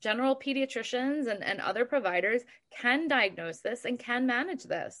 General pediatricians and other providers can diagnose this and can manage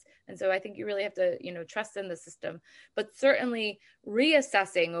this. And so I think you really have to, trust in the system, but certainly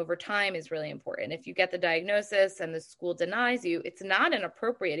reassessing over time is really important. If you get the diagnosis and the school denies you, it's not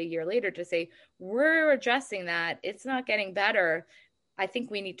inappropriate a year later to say, we're addressing that. It's not getting better. I think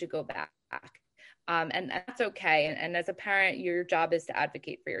we need to go back. And that's okay. And as a parent, your job is to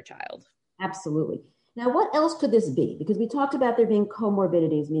advocate for your child. Absolutely. Now, what else could this be? Because we talked about there being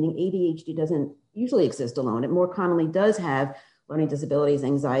comorbidities, meaning ADHD doesn't usually exist alone. It more commonly does have learning disabilities,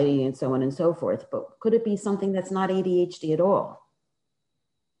 anxiety, and so on and so forth. But could it be something that's not ADHD at all?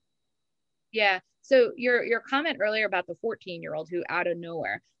 Yeah. So your comment earlier about the 14-year-old who out of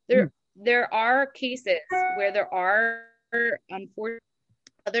nowhere, there are cases where there are unfortunately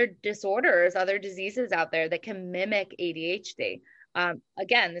other disorders, other diseases out there that can mimic ADHD.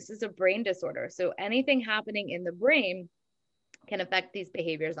 Again, this is a brain disorder. So anything happening in the brain can affect these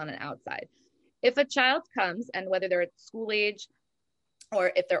behaviors on an outside. If a child comes, and whether they're at school age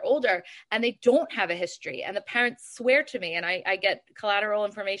or if they're older and they don't have a history, and the parents swear to me, and I get collateral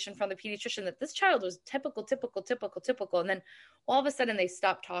information from the pediatrician that this child was typical, and then all of a sudden they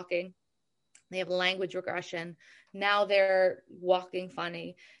stop talking, they have language regression, now they're walking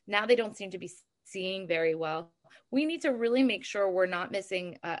funny, now they don't seem to be seeing very well. We need to really make sure we're not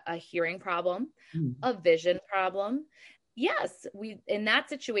missing a hearing problem, a vision problem. Yes, in that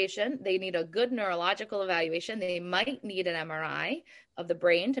situation, they need a good neurological evaluation. They might need an MRI of the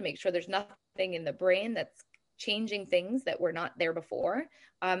brain to make sure there's nothing in the brain that's changing things that were not there before.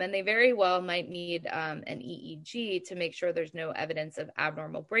 And they very well might need an EEG to make sure there's no evidence of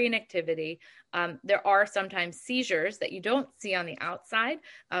abnormal brain activity. There are sometimes seizures that you don't see on the outside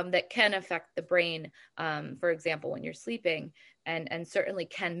that can affect the brain, for example, when you're sleeping, and certainly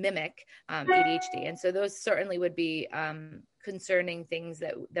can mimic ADHD. And so those certainly would be concerning things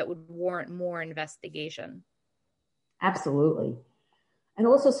that would warrant more investigation. Absolutely. And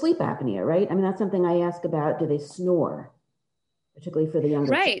also sleep apnea, right? I mean, that's something I ask about. Do they snore, particularly for the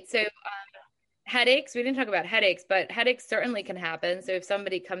younger? Right. So headaches, we didn't talk about headaches, but headaches certainly can happen. So if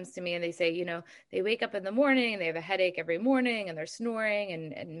somebody comes to me and they say, they wake up in the morning and they have a headache every morning and they're snoring,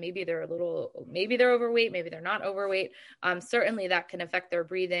 and maybe they're maybe they're overweight, maybe they're not overweight. Certainly that can affect their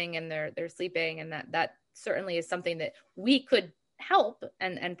breathing and their sleeping. And that certainly is something that we could help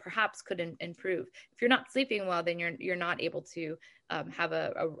and perhaps could improve. If you're not sleeping well, then you're not able to have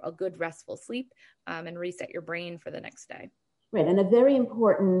a good restful sleep and reset your brain for the next day. Right. And a very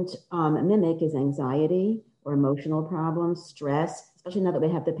important mimic is anxiety or emotional problems, stress, especially now that we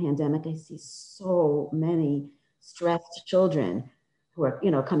have the pandemic. I see so many stressed children who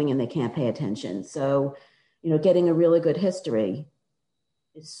are, coming in, they can't pay attention. So, getting a really good history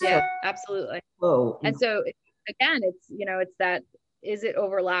is absolutely. Low. And so again, it's that, is it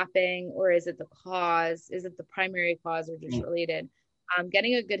overlapping or is it the cause? Is it the primary cause or just related?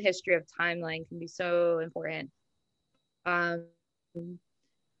 Getting a good history of timeline can be so important.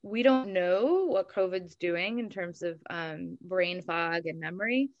 We don't know what COVID's doing in terms of brain fog and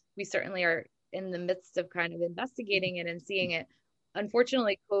memory. We certainly are in the midst of kind of investigating it and seeing it.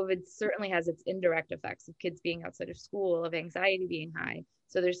 Unfortunately, COVID certainly has its indirect effects of kids being outside of school, of anxiety being high.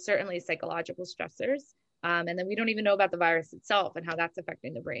 So there's certainly psychological stressors. And then we don't even know about the virus itself and how that's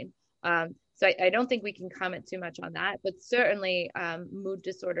affecting the brain. So I don't think we can comment too much on that, but certainly mood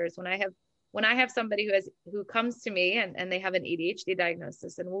disorders. When I have somebody who comes to me and they have an ADHD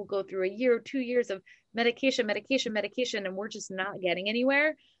diagnosis, and we'll go through a year or 2 years of medication, and we're just not getting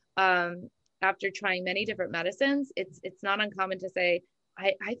anywhere. After trying many different medicines, it's not uncommon to say,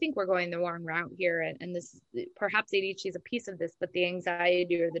 I think we're going the wrong route here. And this, perhaps ADHD is a piece of this, but the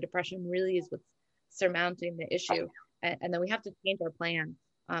anxiety or the depression really is what's surmounting the issue. And then we have to change our plan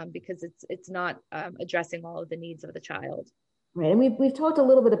because it's not addressing all of the needs of the child. Right. And we've talked a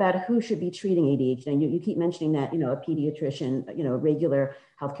little bit about who should be treating ADHD. And you keep mentioning that, a pediatrician, a regular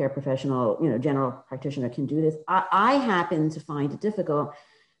healthcare professional, general practitioner can do this. I happen to find it difficult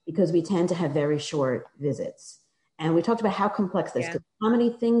because we tend to have very short visits. And we talked about how complex this could be, how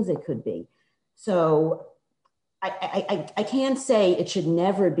many things it could be. So I can't say it should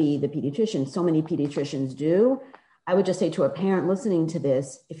never be the pediatrician. So many pediatricians do. I would just say to a parent listening to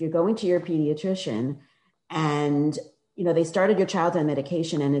this, if you're going to your pediatrician and they started your child on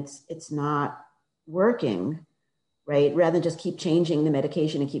medication and it's not working, right? Rather than just keep changing the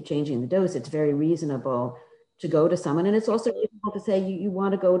medication and keep changing the dose, it's very reasonable to go to someone. And it's also reasonable to say you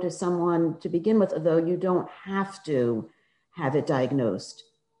want to go to someone to begin with, although you don't have to have it diagnosed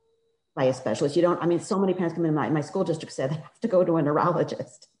by a specialist. So many parents come in, my school district said they have to go to a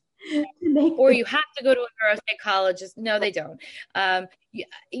neurologist. Or you have to go to a neuropsychologist. No, they don't. I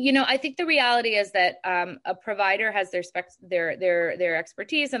think the reality is that a provider has their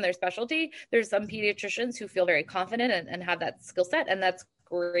expertise and their specialty. There's some pediatricians who feel very confident and have that skill set, and that's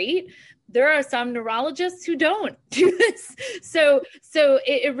great. There are some neurologists who don't do this. So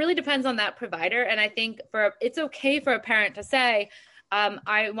it really depends on that provider. And I think it's okay for a parent to say,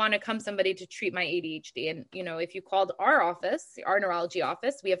 I want to come somebody to treat my ADHD. And, if you called our office, our neurology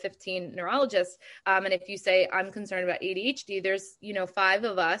office, we have 15 neurologists. And if you say, I'm concerned about ADHD, there's, 5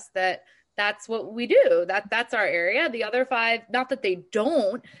 of us that that's what we do. That's our area. The other 5, not that they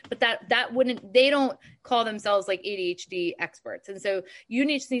don't, but they don't call themselves like ADHD experts. And so you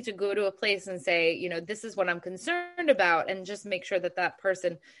just need to go to a place and say, this is what I'm concerned about, and just make sure that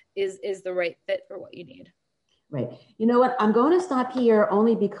person is the right fit for what you need. Right. You know what? I'm going to stop here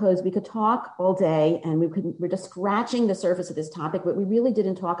only because we could talk all day and we're just scratching the surface of this topic. What we really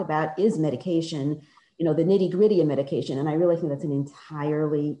didn't talk about is medication, the nitty gritty of medication. And I really think that's an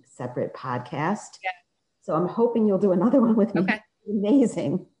entirely separate podcast. Yeah. So I'm hoping you'll do another one with me. Okay.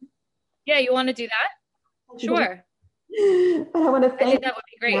 Amazing. Yeah. You want to do that? Sure. But I want to thank you. That would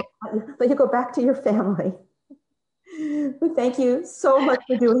be great. Let you go back to your family. But thank you so much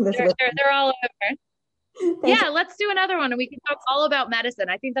for doing this. They're all over. Yeah, let's do another one and we can talk all about medicine.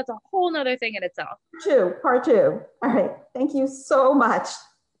 I think that's a whole nother thing in itself. Part two. All right. Thank you so much.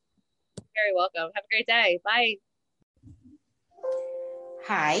 Very welcome. Have a great day. Bye.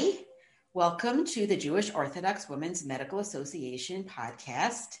 Hi. Welcome to the Jewish Orthodox Women's Medical Association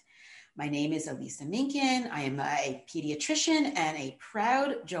podcast. My name is Elisa Minkin. I am a pediatrician and a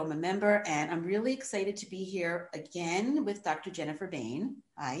proud JOMA member, and I'm really excited to be here again with Dr. Jennifer Bain.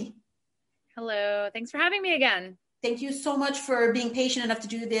 Hi. Hello. Thanks for having me again. Thank you so much for being patient enough to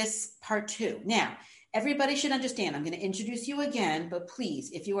do this part 2. Now, everybody should understand, I'm going to introduce you again, but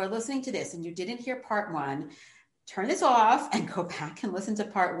please, if you are listening to this and you didn't hear part 1, turn this off and go back and listen to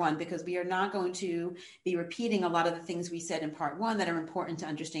part 1, because we are not going to be repeating a lot of the things we said in part 1 that are important to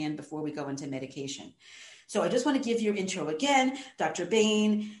understand before we go into medication. So I just want to give your intro again. Dr.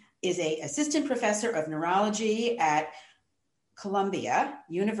 Bain is an assistant professor of neurology at Columbia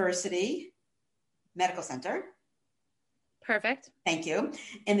University Medical Center. Perfect. Thank you.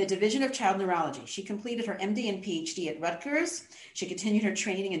 In the Division of Child Neurology. She completed her MD and PhD at Rutgers. She continued her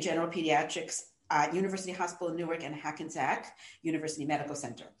training in general pediatrics at University Hospital in Newark and Hackensack University Medical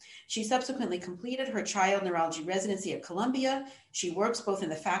Center. She subsequently completed her child neurology residency at Columbia. She works both in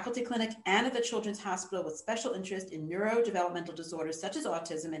the faculty clinic and at the Children's Hospital with special interest in neurodevelopmental disorders such as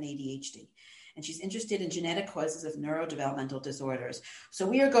autism and ADHD. And she's interested in genetic causes of neurodevelopmental disorders. So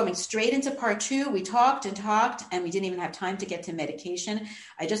we are going straight into part 2. We talked, and we didn't even have time to get to medication.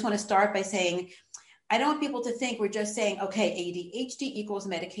 I just want to start by saying, I don't want people to think we're just saying, okay, ADHD equals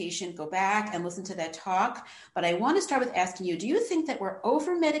medication, go back and listen to that talk. But I want to start with asking you, do you think that we're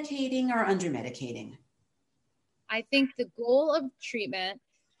over-medicating or under-medicating? I think the goal of treatment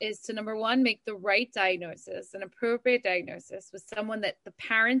is to, number 1, make the right diagnosis, an appropriate diagnosis with someone that the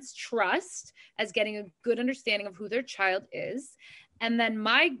parents trust as getting a good understanding of who their child is. And then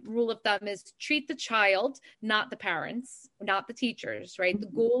my rule of thumb is treat the child, not the parents, not the teachers, right? The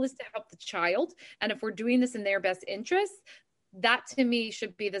goal is to help the child. And if we're doing this in their best interest, that to me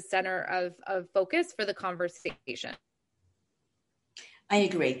should be the center of focus for the conversation. I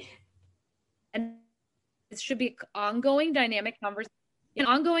agree. And it should be ongoing dynamic conversation. An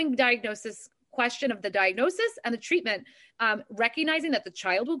ongoing diagnosis, question of the diagnosis and the treatment, recognizing that the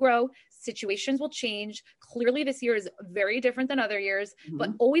child will grow, situations will change. Clearly this year is very different than other years,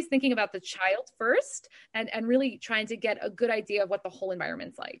 but always thinking about the child first and really trying to get a good idea of what the whole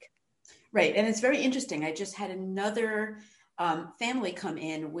environment's like. Right. And it's very interesting. I just had another family come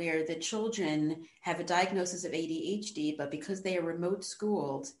in where the children have a diagnosis of ADHD, but because they are remote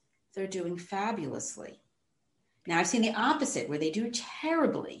schooled, they're doing fabulously. Now, I've seen the opposite where they do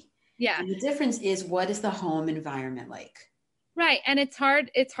terribly. Yeah. And the difference is, what is the home environment like? Right. And it's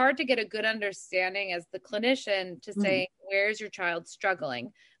hard to get a good understanding as the clinician to say, where's your child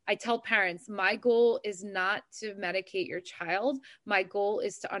struggling? I tell parents, my goal is not to medicate your child. My goal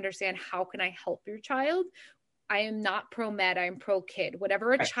is to understand, how can I help your child? I am not pro-med, I'm pro-kid.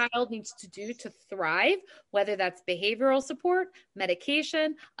 Whatever a child needs to do to thrive, whether that's behavioral support,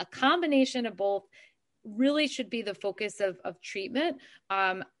 medication, a combination of both, really should be the focus of treatment.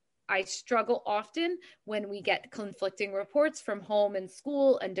 I struggle often when we get conflicting reports from home and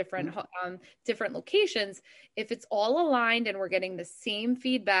school and different locations. If it's all aligned and we're getting the same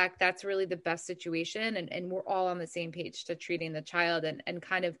feedback, that's really the best situation. And we're all on the same page to treating the child and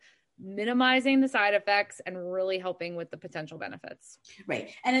kind of minimizing the side effects and really helping with the potential benefits.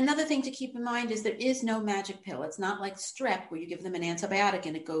 Right. And another thing to keep in mind is there is no magic pill. It's not like strep where you give them an antibiotic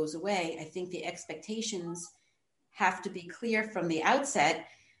and it goes away. I think the expectations have to be clear from the outset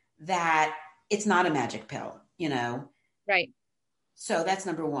that it's not a magic pill, Right. So that's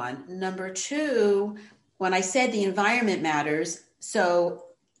number 1. Number 2, when I said the environment matters, so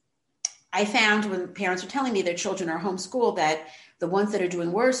I found when parents are telling me their children are homeschooled that the ones that are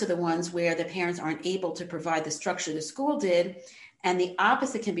doing worse are the ones where the parents aren't able to provide the structure the school did. And the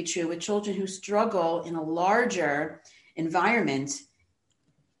opposite can be true with children who struggle in a larger environment.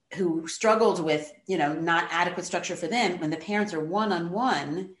 who struggled with, not adequate structure for them, when the parents are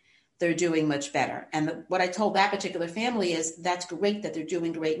one-on-one, they're doing much better. And what I told that particular family is, that's great that they're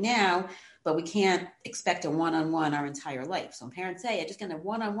doing great now, but we can't expect a one-on-one our entire life. So when parents say, I just get a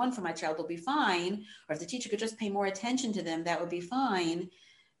one-on-one for my child, they'll be fine. Or if the teacher could just pay more attention to them, that would be fine.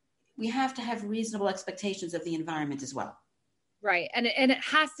 We have to have reasonable expectations of the environment as well. Right. And it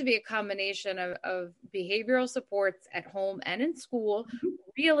has to be a combination of behavioral supports at home and in school,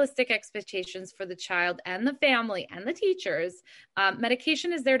 realistic expectations for the child and the family and the teachers.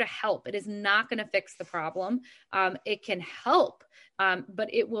 Medication is there to help. It is not going to fix the problem. It can help,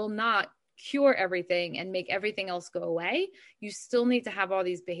 but it will not cure everything and make everything else go away. You still need to have all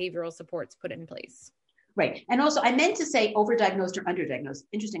these behavioral supports put in place. Right. And also, I meant to say overdiagnosed or underdiagnosed.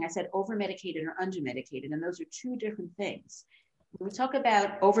 Interesting. I said over-medicated or under-medicated, and those are two different things. When we talk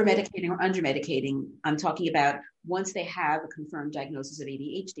about over-medicating or under-medicating, I'm talking about once they have a confirmed diagnosis of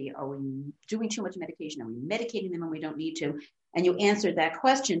ADHD, are we doing too much medication? Are we medicating them when we don't need to? And you answered that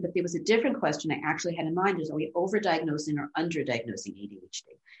question, but there was a different question I actually had in mind, is are we over-diagnosing or under-diagnosing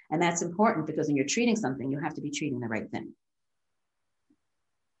ADHD? And that's important, because when you're treating something, you have to be treating the right thing.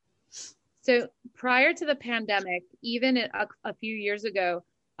 So prior to the pandemic, even a few years ago,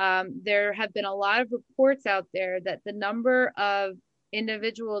 there have been a lot of reports out there that the number of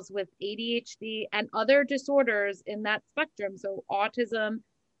individuals with ADHD and other disorders in that spectrum, so autism,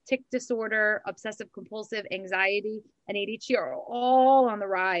 tic disorder, obsessive compulsive, anxiety, and ADHD, are all on the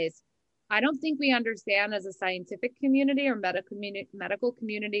rise. I don't think we understand as a scientific community or medical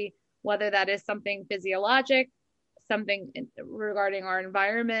community whether that is something physiologic, something regarding our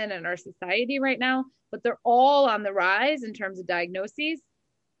environment and our society right now, but they're all on the rise in terms of diagnoses.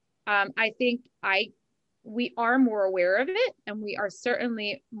 I think we are more aware of it, and we are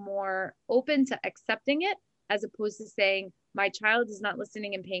certainly more open to accepting it, as opposed to saying my child is not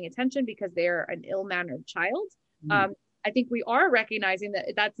listening and paying attention because they're an ill-mannered child. I think we are recognizing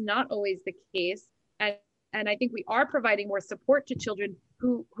that that's not always the case. And I think we are providing more support to children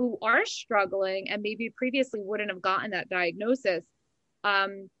who are struggling and maybe previously wouldn't have gotten that diagnosis.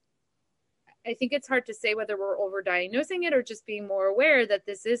 I think it's hard to say whether we're overdiagnosing it or just being more aware that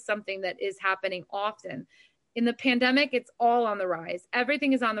this is something that is happening often. In the pandemic, it's all on the rise.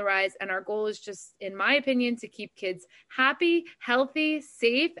 Everything is on the rise. And our goal is just, in my opinion, to keep kids happy, healthy,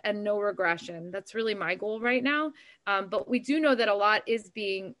 safe, and no regression. That's really my goal right now. But we do know that a lot is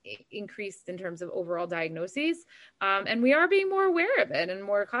being increased in terms of overall diagnoses. And we are being more aware of it and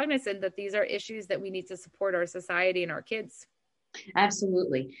more cognizant that these are issues that we need to support our society and our kids.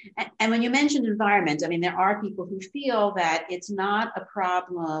 Absolutely. And when you mentioned environment, I mean, there are people who feel that it's not a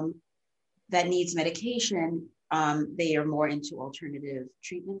problem that needs medication. They are more into alternative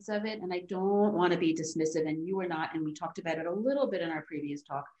treatments of it. And I don't want to be dismissive, and you are not, and we talked about it a little bit in our previous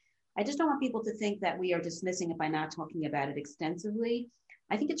talk. I just don't want people to think that we are dismissing it by not talking about it extensively.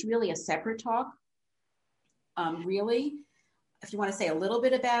 I think it's really a separate talk. Really, if you want to say a little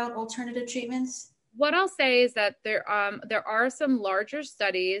bit about alternative treatments. What I'll say is that there are some larger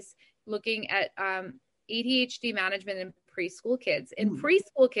studies looking at ADHD management in preschool kids. In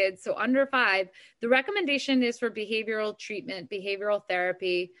preschool kids, so under 5, the recommendation is for behavioral treatment, behavioral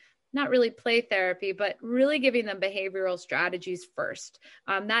therapy, not really play therapy, but really giving them behavioral strategies first.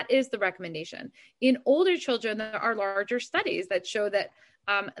 That is the recommendation. In older children, there are larger studies that show that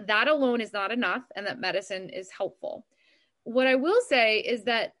that alone is not enough and that medicine is helpful. What I will say is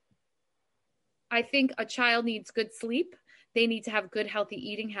that I think a child needs good sleep. They need to have good, healthy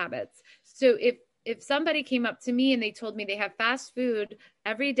eating habits. So if somebody came up to me and they told me they have fast food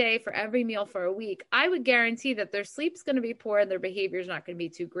every day for every meal for a week, I would guarantee that their sleep's going to be poor and their behavior is not going to be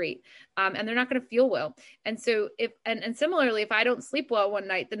too great. And they're not going to feel well. And so and similarly, if I don't sleep well one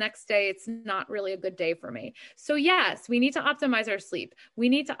night, the next day, it's not really a good day for me. So yes, we need to optimize our sleep. We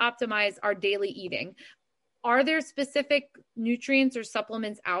need to optimize our daily eating. Are there specific nutrients or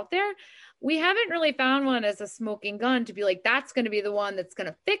supplements out there? We haven't really found one as a smoking gun to be like, that's going to be the one that's going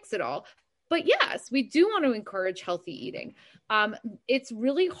to fix it all. But yes, we do want to encourage healthy eating. It's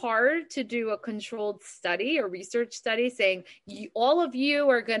really hard to do a controlled study or research study saying all of you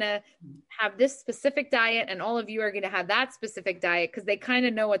are going to have this specific diet and all of you are going to have that specific diet, because they kind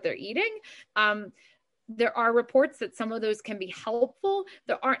of know what they're eating. There are reports that some of those can be helpful.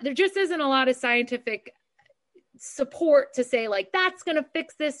 There just isn't a lot of scientific support to say like, that's going to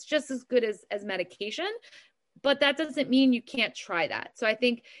fix this just as good as medication. But that doesn't mean you can't try that. So I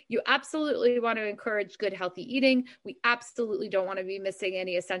think you absolutely want to encourage good, healthy eating. We absolutely don't want to be missing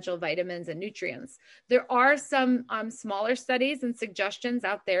any essential vitamins and nutrients. There are some smaller studies and suggestions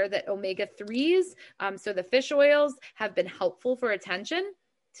out there that omega-3s, so the fish oils, have been helpful for attention.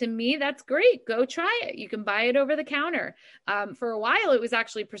 to me, that's great. Go try it. You can buy it over the counter. For a while, it was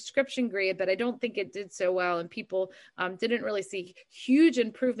actually prescription grade, but I don't think it did so well. And people didn't really see huge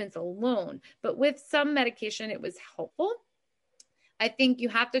improvements alone. But with some medication, it was helpful. I think you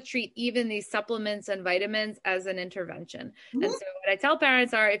have to treat even these supplements and vitamins as an intervention. Mm-hmm. And so what I tell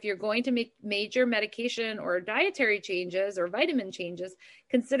parents are, if you're going to make major medication or dietary changes or vitamin changes,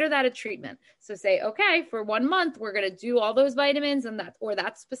 consider that a treatment. So say, okay, for 1 month, we're going to do all those vitamins and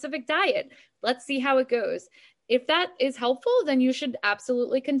that specific diet. Let's see how it goes. If that is helpful, then you should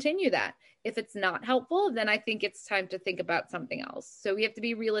absolutely continue that. If it's not helpful, then I think it's time to think about something else. So we have to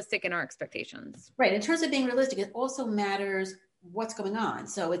be realistic in our expectations. Right. In terms of being realistic, it also matters what's going on.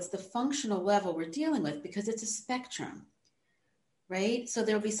 So it's the functional level we're dealing with because it's a spectrum, right? So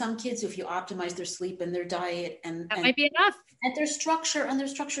there'll be some kids who, if you optimize their sleep and their diet and that might be enough. And their structure,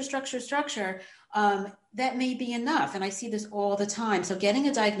 that may be enough. And I see this all the time. So getting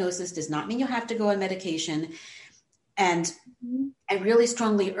a diagnosis does not mean you have to go on medication. And I really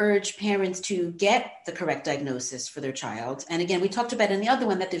strongly urge parents to get the correct diagnosis for their child. And again, we talked about in the other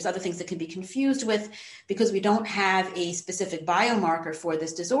one that there's other things that can be confused with because we don't have a specific biomarker for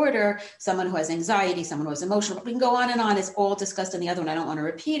this disorder. Someone who has anxiety, someone who has emotional, we can go on and on. It's all discussed in the other one. I don't want to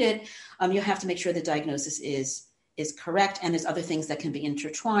repeat it. You have to make sure the diagnosis is correct. And there's other things that can be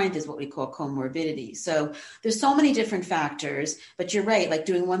intertwined. There's what we call comorbidity. So there's so many different factors, but you're right. Like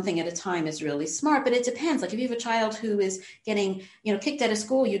doing one thing at a time is really smart, but it depends. Like if you have a child who is getting, kicked out of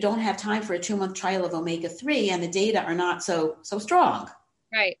school, you don't have time for a 2-month trial of omega-3 and the data are not so strong.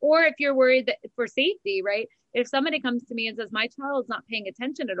 Right. Or if you're worried that for safety, right? If somebody comes to me and says, my child's not paying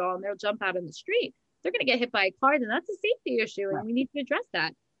attention at all, and they'll jump out in the street, they're going to get hit by a car, then that's a safety issue. And we need to address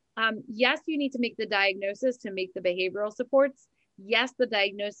that. Yes, you need to make the diagnosis to make the behavioral supports. Yes, the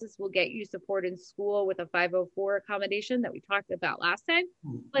diagnosis will get you support in school with a 504 accommodation that we talked about last time.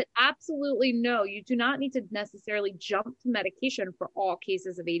 But absolutely no, you do not need to necessarily jump to medication for all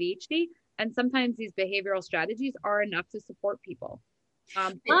cases of ADHD. And sometimes these behavioral strategies are enough to support people.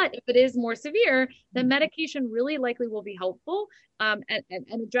 But if it is more severe, then medication really likely will be helpful. And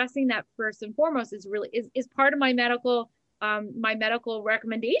addressing that first and foremost is part of my medical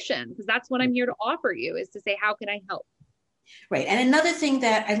recommendation, because that's what I'm here to offer you, is to say, how can I help? Right. And another thing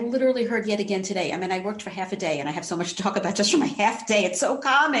that I literally heard yet again today, I mean, I worked for half a day and I have so much to talk about just for my half day. It's so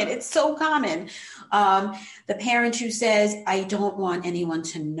common. The parent who says, I don't want anyone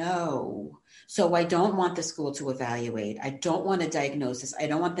to know. So I don't want the school to evaluate. I don't want a diagnosis. I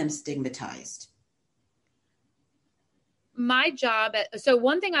don't want them stigmatized. My job, so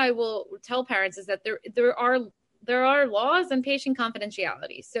one thing I will tell parents is that there are laws and patient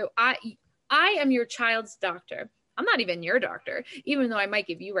confidentiality. So I am your child's doctor. I'm not even your doctor, even though I might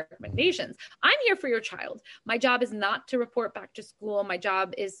give you recommendations. I'm here for your child. My job is not to report back to school. My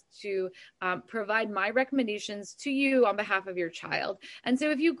job is to provide my recommendations to you on behalf of your child. And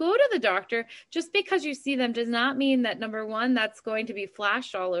so if you go to the doctor, just because you see them does not mean that, number one, that's going to be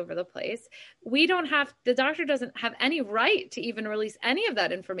flashed all over the place. The doctor doesn't have any right to even release any of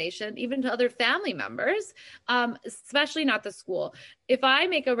that information, even to other family members, especially not the school. If I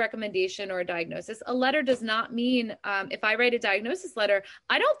make a recommendation or a diagnosis, a letter does not mean, if I write a diagnosis letter,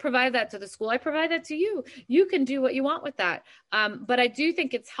 I don't provide that to the school. I provide that to you. You can do what you want with that. But I do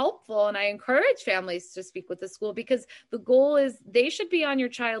think it's helpful, and I encourage families to speak with the school, because the goal is they should be on your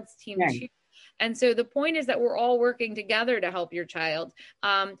child's team too. And so the point is that we're all working together to help your child.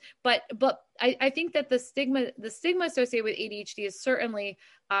 But I think that the stigma associated with ADHD is certainly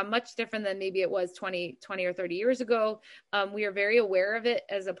much different than maybe it was 20 or 30 years ago. We are very aware of it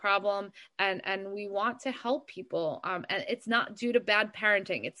as a problem, and we want to help people. And it's not due to bad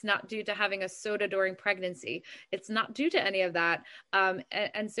parenting. It's not due to having a soda during pregnancy. It's not due to any of that.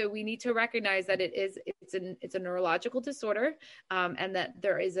 And so we need to recognize that it's a neurological disorder, and that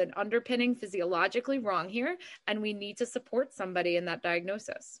there is an underpinning physiologically wrong here, and we need to support somebody in that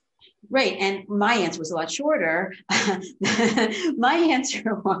diagnosis. Right. And my answer was a lot shorter. My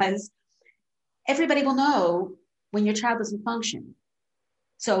answer was, everybody will know when your child doesn't function.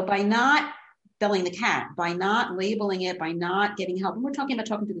 So by not belling the cat, by not labeling it, by not getting help, and we're talking about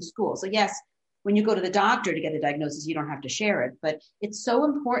talking to the school. So yes, when you go to the doctor to get a diagnosis, you don't have to share it, but it's so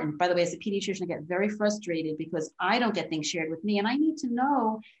important. By the way, as a pediatrician, I get very frustrated because I don't get things shared with me, and I need to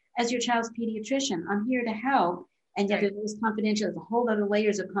know, as your child's pediatrician, I'm here to help. And yet there's confidential, there's a whole other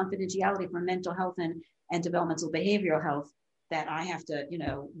layers of confidentiality for mental health and developmental behavioral health that I have to,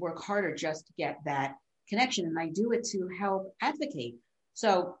 work harder just to get that connection. And I do it to help advocate.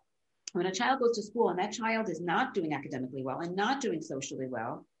 So when a child goes to school and that child is not doing academically well and not doing socially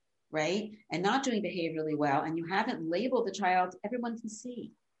well, right? And not doing behaviorally well, and you haven't labeled the child, everyone can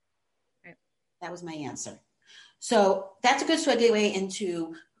see. Right. That was my answer. So that's a good segue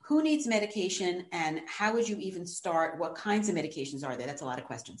into who needs medication and how would you even start? What kinds of medications are there? That's a lot of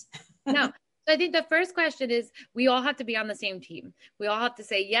questions. No. So I think the first question is we all have to be on the same team. We all have to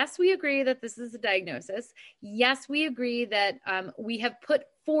say, yes, we agree that this is a diagnosis. Yes, we agree that we have put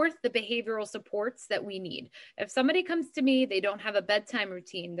forth the behavioral supports that we need. If somebody comes to me, they don't have a bedtime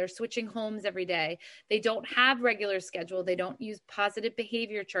routine, they're switching homes every day, they don't have regular schedule, they don't use positive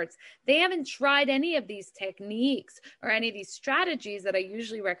behavior charts, they haven't tried any of these techniques or any of these strategies that I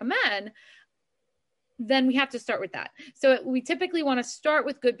usually recommend, then we have to start with that. So we typically want to start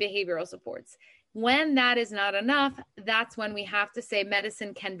with good behavioral supports. When that is not enough, that's when we have to say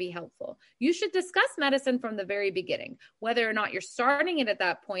medicine can be helpful. You should discuss medicine from the very beginning. Whether or not you're starting it at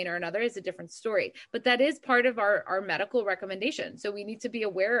that point or another is a different story, but that is part of our medical recommendation. So we need to be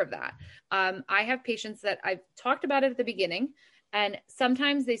aware of that. I have patients that I've talked about it at the beginning, and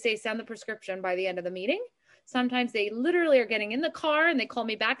sometimes they say, send the prescription by the end of the meeting. Sometimes they literally are getting in the car and they call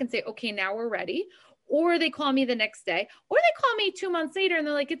me back and say, okay, now we're ready. Or they call me the next day, or they call me 2 months later and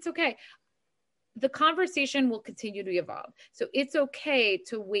they're like, it's okay. The conversation will continue to evolve. So it's okay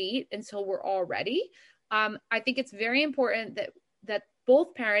to wait until we're all ready. I think it's very important that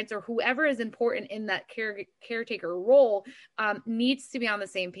both parents or whoever is important in that caretaker role needs to be on the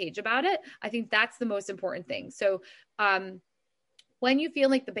same page about it. I think that's the most important thing. So when you feel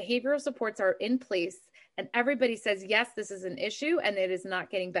like the behavioral supports are in place, and everybody says, yes, this is an issue and it is not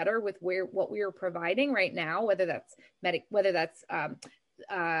getting better with what we are providing right now, whether that's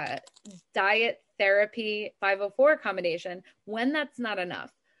diet, therapy, 504 accommodation, when that's not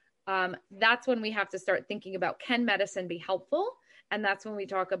enough, that's when we have to start thinking about, can medicine be helpful? And that's when we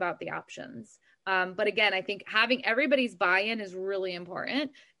talk about the options. But again, I think having everybody's buy-in is really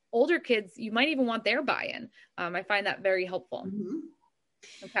important. Older kids, you might even want their buy-in. I find that very helpful.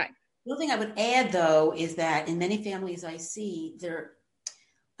 Mm-hmm. Okay. The other thing I would add, though, is that in many families I see, they're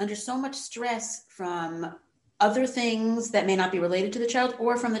under so much stress from other things that may not be related to the child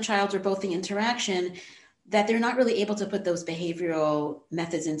or from the child or both the interaction, that they're not really able to put those behavioral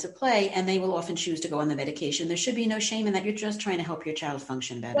methods into play, and they will often choose to go on the medication. There should be no shame in that. You're just trying to help your child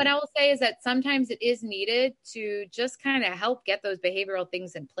function better. What I will say is that sometimes it is needed to just kind of help get those behavioral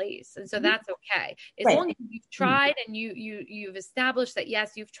things in place. And so that's okay. As long as you've tried and you've established that,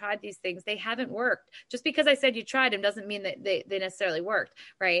 yes, you've tried these things, they haven't worked. Just because I said you tried them doesn't mean that they necessarily worked,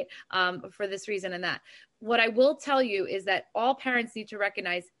 right? For this reason and that. What I will tell you is that all parents need to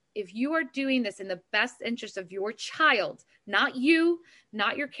recognize, if you are doing this in the best interest of your child, not you,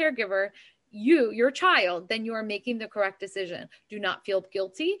 not your caregiver, your child, then you are making the correct decision. Do not feel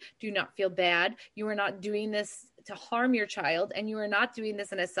guilty. Do not feel bad. You are not doing this to harm your child, and you are not doing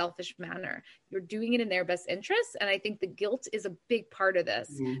this in a selfish manner. You're doing it in their best interest. And I think the guilt is a big part of this,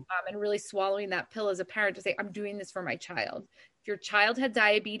 and really swallowing that pill as a parent to say, I'm doing this for my child. If your child had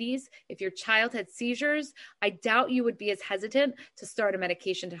diabetes, if your child had seizures, I doubt you would be as hesitant to start a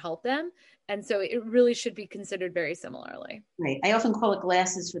medication to help them. And so it really should be considered very similarly. Right. I often call it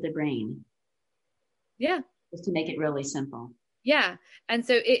glasses for the brain. Yeah. Just to make it really simple. Yeah. And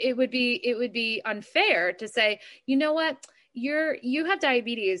so it would be unfair to say, you know what, you have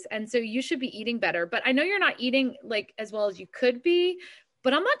diabetes, and so you should be eating better, but I know you're not eating like as well as you could be,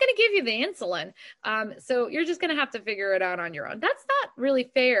 but I'm not going to give you the insulin. So you're just going to have to figure it out on your own. That's not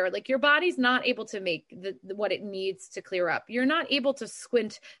really fair. Like, your body's not able to make what it needs to clear up. You're not able to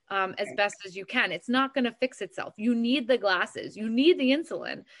squint as best as you can. It's not going to fix itself. You need the glasses. You need the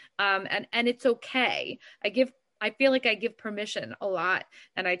insulin. And it's okay. I feel like I give permission a lot.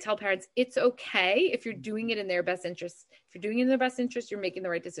 And I tell parents, it's okay if you're doing it in their best interest. If you're doing it in their best interest, you're making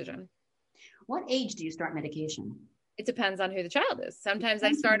the right decision. What age do you start medication? It depends on who the child is. Sometimes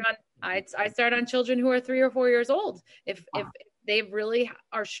I start on children who are 3 or 4 years old. If they really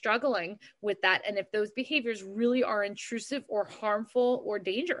are struggling with that, and if those behaviors really are intrusive or harmful or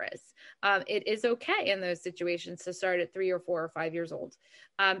dangerous, it is okay in those situations to start at 3 or 4 or 5 years old.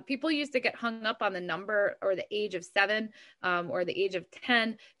 People used to get hung up on the number or the age of 7 or the age of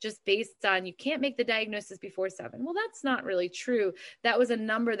 10, just based on you can't make the diagnosis before 7. Well, that's not really true. That was a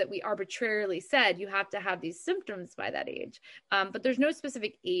number that we arbitrarily said you have to have these symptoms by that age. But there's no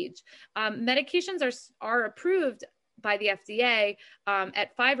specific age. Medications are approved by the FDA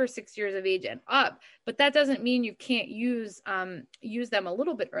at 5 or 6 years of age and up, but that doesn't mean you can't use them a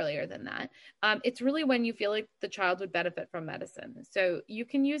little bit earlier than that. It's really when you feel like the child would benefit from medicine. So you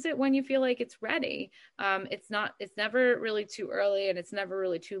can use it when you feel like it's ready. It's never really too early, and it's never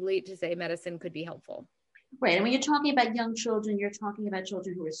really too late to say medicine could be helpful. Right. And when you're talking about young children, you're talking about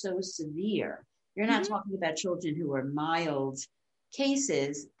children who are so severe. You're not talking about children who are mild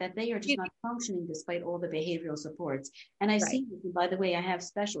cases that they are just not functioning despite all the behavioral supports. And I've seen this. And by the way, I have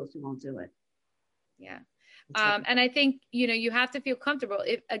specialists who won't do it. Yeah. And I think, you have to feel comfortable.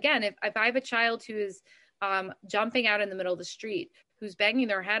 If I have a child who is jumping out in the middle of the street, who's banging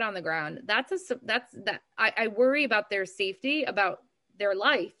their head on the ground, I worry about their safety, about their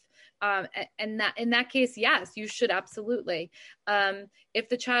life. And that in that case, yes, you should absolutely. If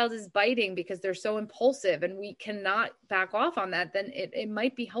the child is biting because they're so impulsive and we cannot back off on that, then it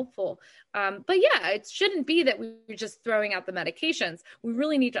might be helpful. But yeah, it shouldn't be that we're just throwing out the medications. We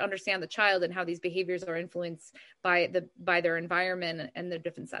really need to understand the child and how these behaviors are influenced by their environment and their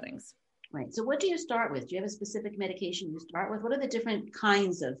different settings. Right. So what do you start with? Do you have a specific medication you start with? What are the different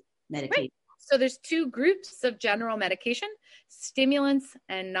kinds of medication? Right. So there's two groups of general medication, stimulants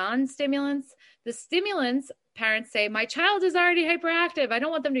and non-stimulants. The stimulants, parents say, my child is already hyperactive. I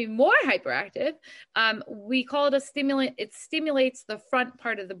don't want them to be more hyperactive. We call it a stimulant. It stimulates the front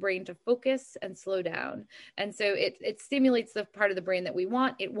part of the brain to focus and slow down. And so it stimulates the part of the brain that we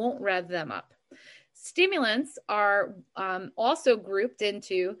want. It won't rev them up. Stimulants are also grouped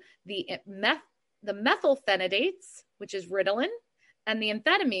into the methylphenidates, which is Ritalin, and the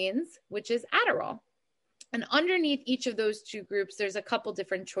amphetamines, which is Adderall. And underneath each of those two groups, there's a couple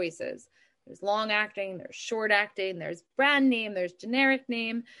different choices. There's long acting, there's short acting, there's brand name, there's generic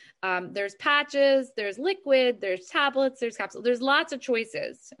name, there's patches, there's liquid, there's tablets, there's capsules. There's lots of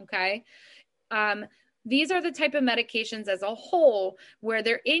choices, okay? These are the type of medications as a whole where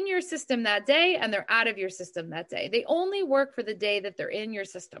they're in your system that day and they're out of your system that day. They only work for the day that they're in your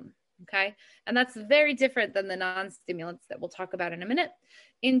system. Okay. And that's very different than the non-stimulants that we'll talk about in a minute.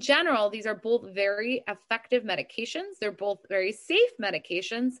 In general, these are both very effective medications. They're both very safe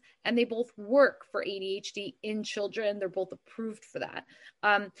medications, and they both work for ADHD in children. They're both approved for that.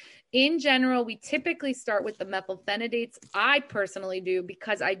 In general, we typically start with the methylphenidates. I personally do,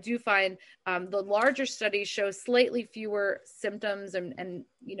 because I do find the larger studies show slightly fewer symptoms and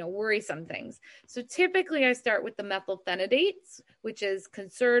worrisome things. So typically I start with the methylphenidates, which is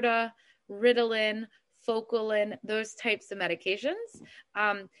Concerta, Ritalin, Focalin, those types of medications.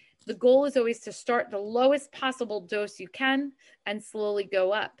 The goal is always to start the lowest possible dose you can and slowly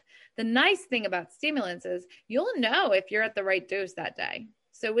go up. The nice thing about stimulants is you'll know if you're at the right dose that day.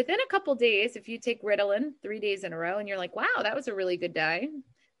 So within a couple days, if you take Ritalin 3 days in a row and you're like, wow, that was a really good day.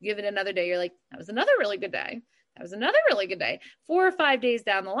 Give it another day. You're like, that was another really good day. That was another really good day. 4 or 5 days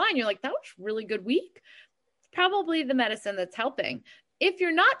down the line, you're like, that was a really good week. It's probably the medicine that's helping. If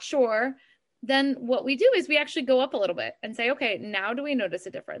you're not sure, then what we do is we actually go up a little bit and say, okay, now do we notice a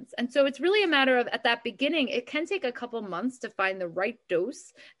difference? And so it's really a matter of, at that beginning, it can take a couple months to find the right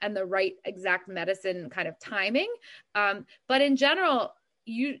dose and the right exact medicine kind of timing. But in general,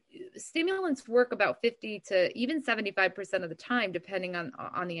 stimulants work about 50 to even 75% of the time, depending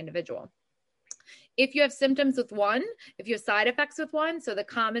on the individual. If you have symptoms with one, if you have side effects with one, so the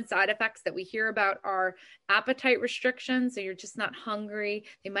common side effects that we hear about are appetite restrictions. So you're just not hungry.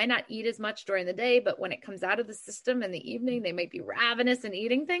 They might not eat as much during the day, but when it comes out of the system in the evening, they might be ravenous and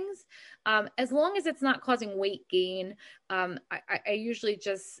eating things. As long as it's not causing weight gain, I usually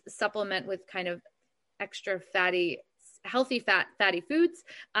just supplement with kind of extra healthy fatty foods.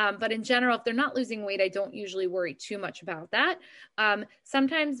 But in general, if they're not losing weight, I don't usually worry too much about that.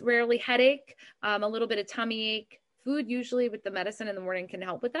 Sometimes, rarely headache, a little bit of tummy ache. Food usually with the medicine in the morning can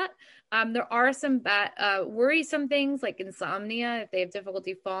help with that. There are some worrisome things like insomnia, if they have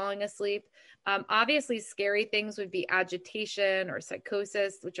difficulty falling asleep. Obviously, scary things would be agitation or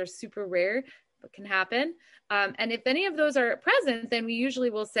psychosis, which are super rare, but can happen. And if any of those are present, then we usually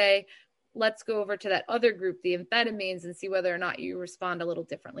will say, let's go over to that other group, the amphetamines, and see whether or not you respond a little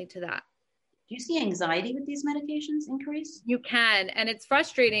differently to that. Do you see anxiety with these medications increase? You can. And it's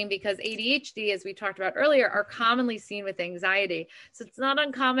frustrating because ADHD, as we talked about earlier, are commonly seen with anxiety. So it's not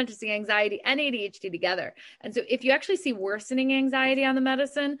uncommon to see anxiety and ADHD together. And so if you actually see worsening anxiety on the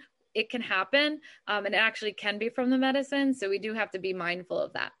medicine, it can happen. And it actually can be from the medicine. So we do have to be mindful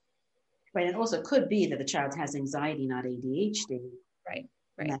of that. Right. And also could be that the child has anxiety, not ADHD. Right.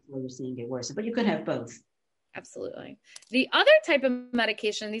 And that's why you're seeing it worse. But you could have both. Absolutely. The other type of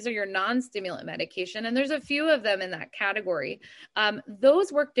medication, these are your non-stimulant medication, and there's a few of them in that category.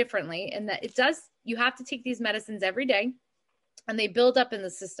 Those work differently in that you have to take these medicines every day, and they build up in the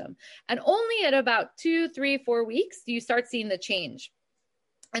system. And only at about 2, 3, 4 weeks do you start seeing the change.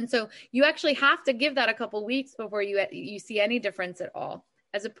 And so you actually have to give that a couple weeks before you see any difference at all,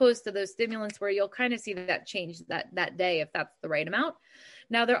 as opposed to those stimulants where you'll kind of see that change that day if that's the right amount.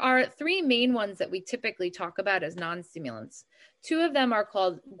 Now, there are 3 main ones that we typically talk about as non-stimulants. 2 of them are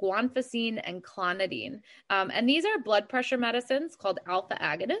called guanfacine and clonidine. And these are blood pressure medicines called alpha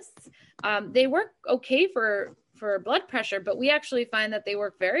agonists. They work okay for blood pressure, but we actually find that they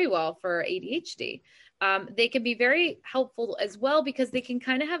work very well for ADHD. They can be very helpful as well because they can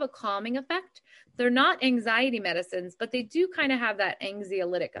kind of have a calming effect. They're not anxiety medicines, but they do kind of have that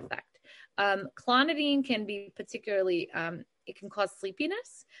anxiolytic effect. Clonidine can be particularly, it can cause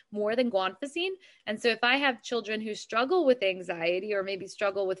sleepiness more than guanfacine. And so if I have children who struggle with anxiety or maybe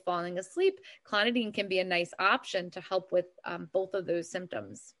struggle with falling asleep, clonidine can be a nice option to help with both of those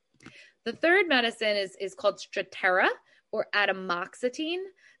symptoms. The third medicine is called Strattera or atomoxetine.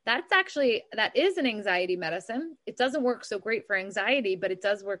 That is an anxiety medicine. It doesn't work so great for anxiety, but it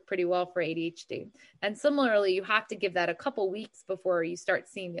does work pretty well for ADHD. And similarly, you have to give that a couple weeks before you start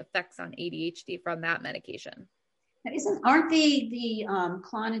seeing the effects on ADHD from that medication. Aren't the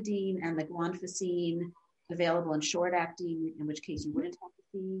clonidine and the guanfacine available in short acting, in which case you wouldn't have to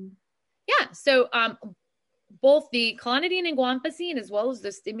see? Yeah. So both the clonidine and guanfacine, as well as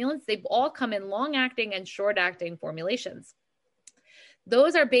the stimulants, they've all come in long acting and short acting formulations.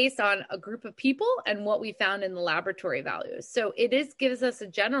 Those are based on a group of people and what we found in the laboratory values. So gives us a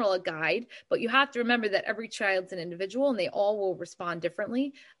general guide, but you have to remember that every child's an individual and they all will respond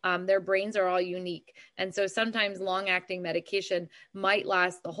differently. Their brains are all unique. And so sometimes long-acting medication might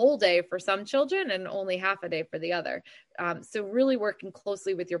last the whole day for some children and only half a day for the other. So really working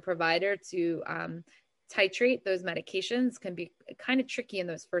closely with your provider to titrate those medications can be kind of tricky in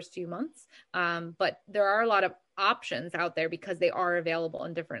those first few months. But there are a lot of options out there because they are available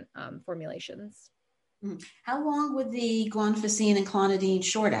in different formulations. How long would the guanfacine and clonidine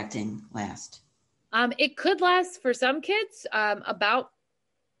short acting last? It could last for some kids about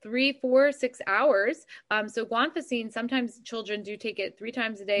 3, 4, 6 hours. So guanfacine, sometimes children do take it 3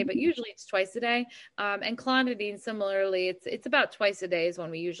 times a day, but usually it's twice a day. And clonidine, similarly, it's about twice a day is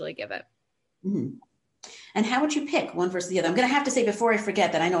when we usually give it. Mm-hmm. And how would you pick one versus the other? I'm going to have to say before I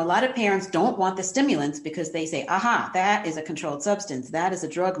forget that I know a lot of parents don't want the stimulants because they say, aha, that is a controlled substance. That is a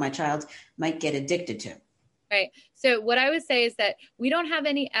drug my child might get addicted to. Right. So what I would say is that we don't have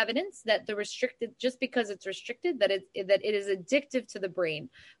any evidence that the restricted, just because it's restricted, that it is addictive to the brain.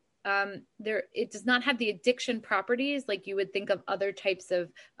 It does not have the addiction properties like you would think of other types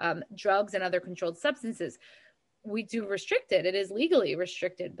of drugs and other controlled substances. We do restrict it. It is legally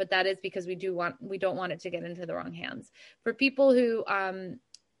restricted, but that is because we don't want it to get into the wrong hands. For people who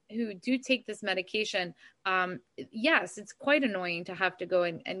do take this medication, yes, it's quite annoying to have to go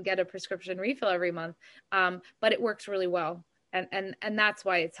and get a prescription refill every month, but it works really well. And that's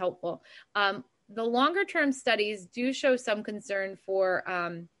why it's helpful. The longer term studies do show some concern for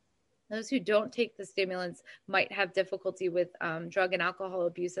those who don't take the stimulants might have difficulty with drug and alcohol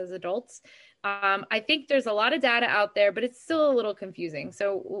abuse as adults. I think there's a lot of data out there, but it's still a little confusing.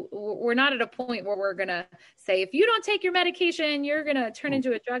 So we're not at a point where we're going to say, if you don't take your medication, you're going to turn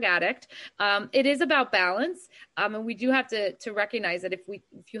into a drug addict. It is about balance. And we do have to recognize that if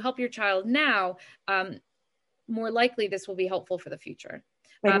you help your child now, more likely this will be helpful for the future.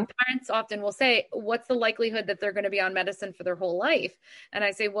 Parents often will say, what's the likelihood that they're going to be on medicine for their whole life? And I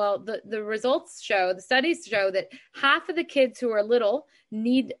say, well, the studies show that half of the kids who are little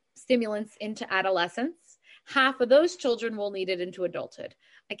need stimulants into adolescence. Half of those children will need it into adulthood.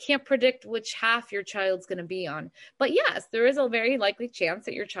 I can't predict which half your child's going to be on. But yes, there is a very likely chance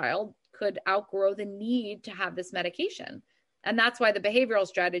that your child could outgrow the need to have this medication. And that's why the behavioral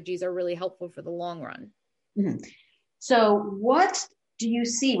strategies are really helpful for the long run. Mm-hmm. So what do you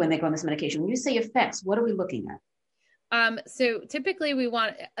see when they go on this medication? When you say effects, what are we looking at? So typically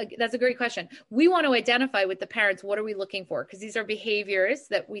that's a great question. We want to identify with the parents, what are we looking for? Because these are behaviors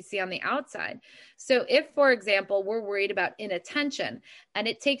that we see on the outside. So if, for example, we're worried about inattention and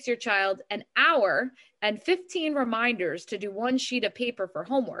it takes your child an hour and 15 reminders to do 1 sheet of paper for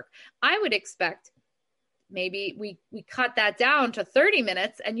homework, I would expect maybe we cut that down to 30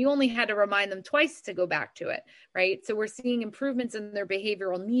 minutes and you only had to remind them twice to go back to it, right? So we're seeing improvements in their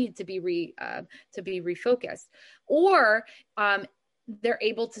behavioral need to be refocused. Or they're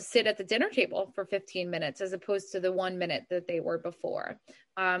able to sit at the dinner table for 15 minutes as opposed to the 1 minute that they were before.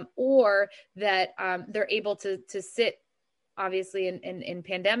 Or that they're able to sit, obviously in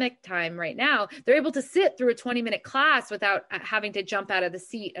pandemic time right now, they're able to sit through a 20-minute class without having to jump out of the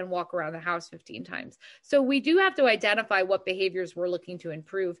seat and walk around the house 15 times. So we do have to identify what behaviors we're looking to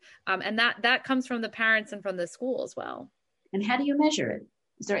improve. And that comes from the parents and from the school as well. And how do you measure it?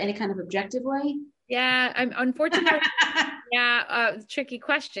 Is there any kind of objective way? Yeah, I'm unfortunately. Yeah, tricky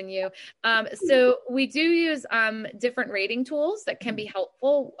question, you. So we do use different rating tools that can be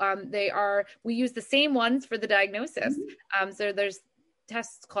helpful. We use the same ones for the diagnosis. So there's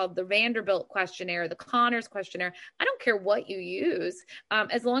tests called the Vanderbilt questionnaire, the Connors questionnaire. I don't care what you use,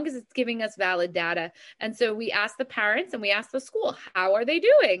 as long as it's giving us valid data. And so we ask the parents and we ask the school, how are they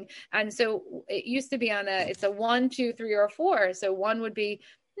doing? And so it used to be it's a 1, 2, 3, or 4. So 1 would be,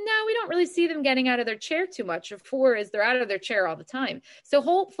 no, we don't really see them getting out of their chair too much. Or 4 is they're out of their chair all the time. So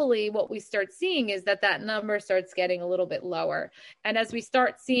hopefully what we start seeing is that number starts getting a little bit lower. And as we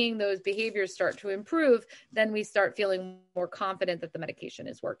start seeing those behaviors start to improve, then we start feeling more confident that the medication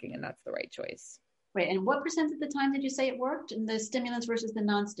is working and that's the right choice. Right. And what percent of the time did you say it worked in the stimulants versus the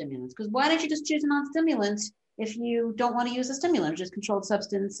non-stimulants? Because why don't you just choose a non-stimulant if you don't want to use a stimulant, just controlled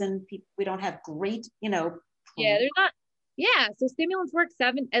substance, and we don't have great, Yeah, they're not. Yeah, so stimulants work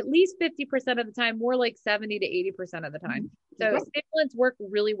at least 50% of the time, more like 70 to 80% of the time. So stimulants work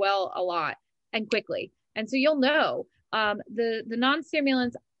really well a lot and quickly. And so you'll know the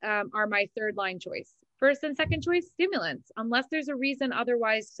non-stimulants are my third line choice. First and second choice, stimulants, unless there's a reason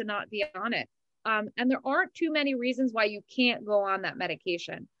otherwise to not be on it. And there aren't too many reasons why you can't go on that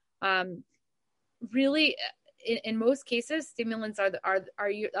medication. Really, in most cases, stimulants are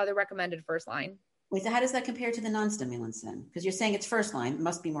the recommended first line. Wait, so how does that compare to the non-stimulants then? Because you're saying it's first line, it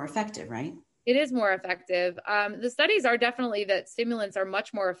must be more effective, right? It is more effective. The studies are definitely that stimulants are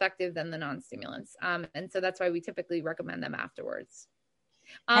much more effective than the non-stimulants. And so that's why we typically recommend them afterwards.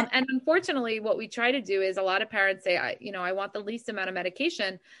 And unfortunately, what we try to do is a lot of parents say, I want the least amount of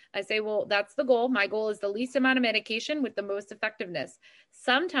medication. I say, well, that's the goal. My goal is the least amount of medication with the most effectiveness.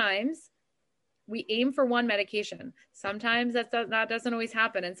 Sometimes we aim for one medication. Sometimes that doesn't always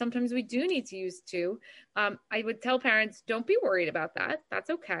happen. And sometimes we do need to use 2. I would tell parents, don't be worried about that. That's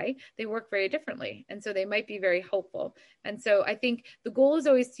okay. They work very differently. And so they might be very helpful. And so I think the goal is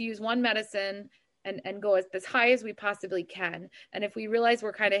always to use one medicine and go as high as we possibly can. And if we realize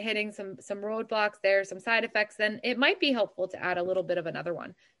we're kind of hitting some roadblocks there, some side effects, then it might be helpful to add a little bit of another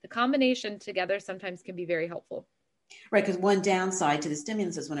one. The combination together sometimes can be very helpful. Right, because one downside to the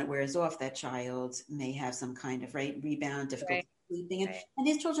stimulants is when it wears off, that child may have some kind of rebound, difficulty sleeping. And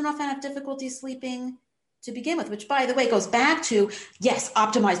these children often have difficulty sleeping to begin with, which, by the way, goes back to, yes,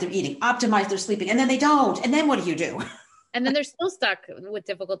 optimize their eating, optimize their sleeping, and then they don't. And then what do you do? And then they're still stuck with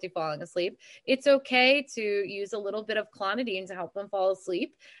difficulty falling asleep. It's okay to use a little bit of clonidine to help them fall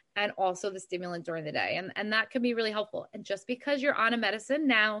asleep, and also the stimulant during the day. And that can be really helpful. And just because you're on a medicine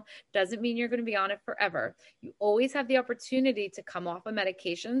now doesn't mean you're going to be on it forever. You always have the opportunity to come off of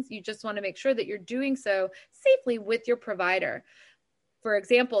medications. You just want to make sure that you're doing so safely with your provider. For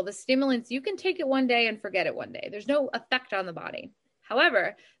example, the stimulants, you can take it one day and forget it one day. There's no effect on the body.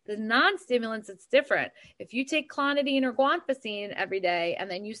 However, the non-stimulants, it's different. If you take clonidine or guanfacine every day and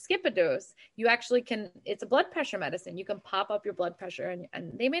then you skip a dose, you actually it's a blood pressure medicine. You can pop up your blood pressure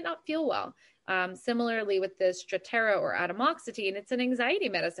and they may not feel well. Similarly with the Strattera or atomoxetine, it's an anxiety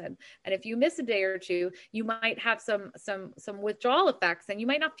medicine. And if you miss a day or two, you might have some withdrawal effects and you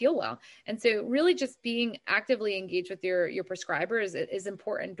might not feel well. And so really just being actively engaged with your prescriber is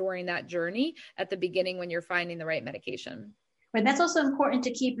important during that journey at the beginning when you're finding the right medication. Right. That's also important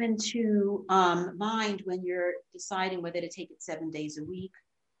to keep into mind when you're deciding whether to take it 7 days a week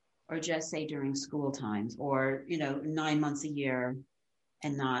or just say during school times or, 9 months a year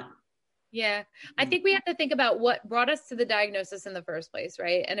and not. Yeah, I think we have to think about what brought us to the diagnosis in the first place,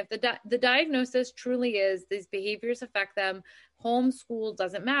 right? And if the diagnosis truly is these behaviors affect them, homeschool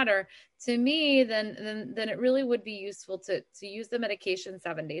doesn't matter, to me, then it really would be useful to use the medication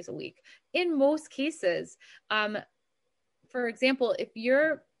 7 days a week. In most cases, for example, if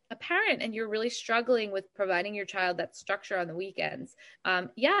you're a parent and you're really struggling with providing your child that structure on the weekends,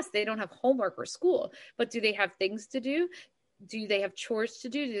 yes, they don't have homework or school, but do they have things to do? Do they have chores to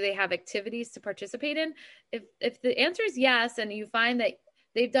do? Do they have activities to participate in? If the answer is yes, and you find that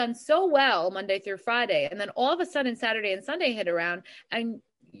they've done so well Monday through Friday, and then all of a sudden Saturday and Sunday hit around and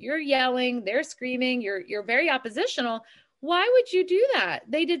you're yelling, they're screaming, you're very oppositional, why would you do that?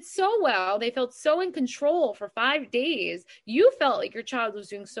 They did so well. They felt so in control for 5 days. You felt like your child was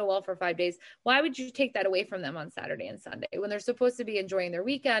doing so well for 5 days. Why would you take that away from them on Saturday and Sunday when they're supposed to be enjoying their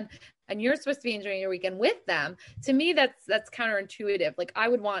weekend and you're supposed to be enjoying your weekend with them? To me, that's counterintuitive. Like I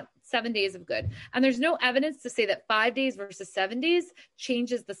would want 7 days of good. And there's no evidence to say that 5 days versus 7 days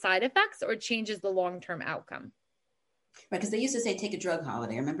changes the side effects or changes the long-term outcome. Right, because they used to say take a drug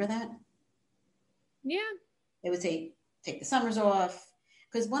holiday. Remember that? Yeah. They would say take the summers off.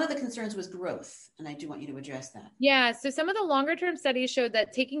 Because one of the concerns was growth, and I do want you to address that. Yeah, so some of the longer term studies showed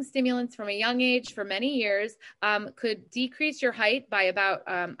that taking stimulants from a young age for many years could decrease your height by about,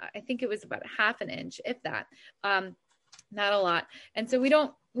 I think it was about half an inch, if that, not a lot. And so we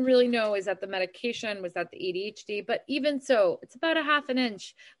don't really know, is that the medication, was that the ADHD, but even so, it's about a half an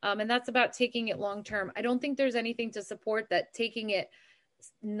inch. And that's about taking it long term. I don't think there's anything to support that taking it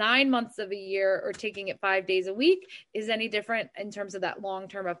 9 months of a year or taking it 5 days a week is any different in terms of that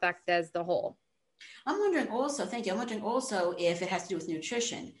long-term effect as the whole. I'm wondering also, thank you. I'm wondering also if it has to do with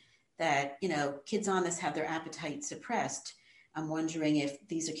nutrition, that, kids on this have their appetite suppressed. I'm wondering if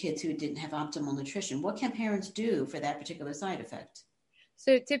these are kids who didn't have optimal nutrition. What can parents do for that particular side effect?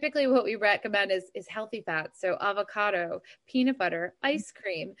 So typically what we recommend is healthy fats. So avocado, peanut butter, ice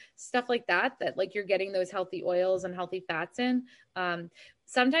cream, stuff like that like you're getting those healthy oils and healthy fats in.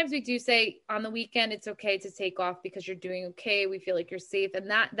 Sometimes we do say on the weekend, it's okay to take off because you're doing okay. We feel like you're safe. And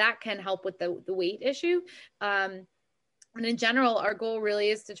that can help with the weight issue. And in general, our goal really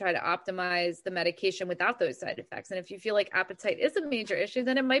is to try to optimize the medication without those side effects. And if you feel like appetite is a major issue,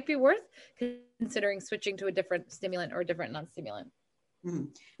 then it might be worth considering switching to a different stimulant or a different non-stimulant. Mm-hmm.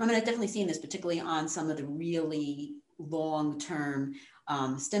 I mean, I've definitely seen this, particularly on some of the really long-term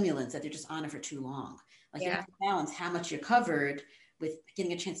stimulants, that they're just on it for too long. Like, you have to balance how much you're covered with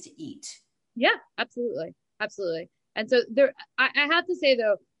getting a chance to eat. Yeah, absolutely. Absolutely. And so I have to say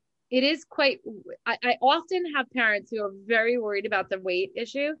though, it is I often have parents who are very worried about the weight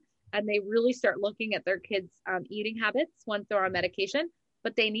issue, and they really start looking at their kids' eating habits once they're on medication,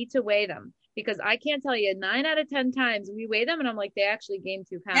 but they need to weigh them. Because I can't tell you, 9 out of 10 times we weigh them and I'm like, they actually gained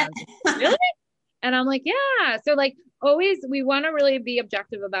 2 pounds. Really? And I'm like, yeah. So like always, we want to really be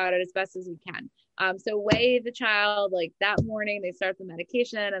objective about it as best as we can. So weigh the child like that morning, they start the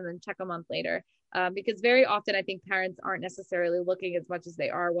medication, and then check a month later. Because very often I think parents aren't necessarily looking as much as they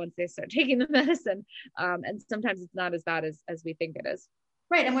are once they start taking the medicine. And sometimes it's not as bad as we think it is.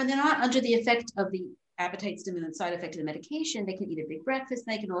 Right. And when they're not under the effect of the appetite stimulant side effect of the medication, they can eat a big breakfast.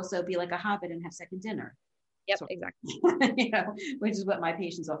 And they can also be like a hobbit and have second dinner. Yep, so, exactly. Which is what my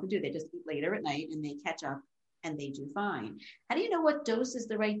patients often do. They just eat later at night and they catch up and they do fine. How do you know what dose is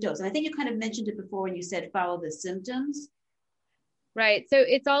the right dose? And I think you kind of mentioned it before when you said follow the symptoms. Right. So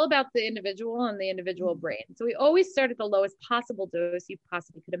it's all about the individual and the individual brain. So we always start at the lowest possible dose you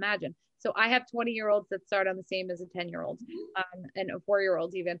possibly could imagine. So I have 20-year-olds that start on the same as a 10-year-old and a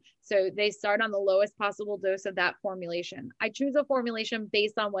 4-year-old even. So they start on the lowest possible dose of that formulation. I choose a formulation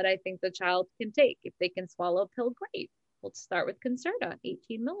based on what I think the child can take. If they can swallow a pill, great. We'll start with Concerta,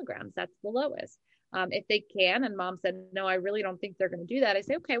 18 milligrams. That's the lowest. If they can, and mom said, no, I really don't think they're going to do that, I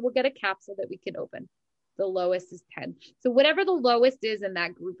say, okay, we'll get a capsule that we can open. The lowest is 10. So whatever the lowest is in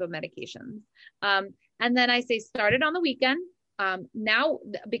that group of medications. And then I say, start it on the weekend. Now,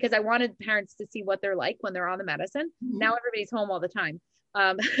 because I wanted parents to see what they're like when they're on the medicine. Mm-hmm. Now everybody's home all the time.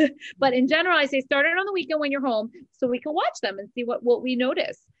 But in general, I say, start it on the weekend when you're home so we can watch them and see what we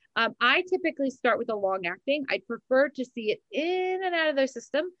notice. I typically start with a long acting. I'd prefer to see it in and out of their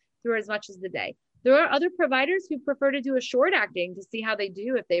system through as much as the day. There are other providers who prefer to do a short acting to see how they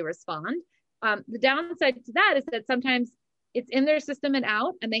do if they respond. The downside to that is that sometimes it's in their system and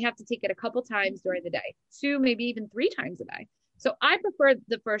out, and they have to take it a couple times during the day, 2, maybe even 3 times a day. So I prefer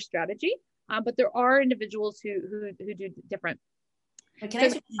the first strategy, but there are individuals who do different. But can I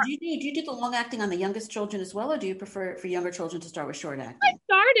ask you, do you do the long acting on the youngest children as well, or do you prefer for younger children to start with short acting? I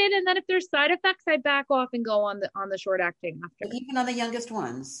started, and then if there's side effects, I back off and go on the short acting after. But even on the youngest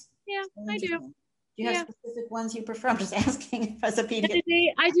ones? Yeah, I do. Do you have specific ones you prefer? I'm just asking as a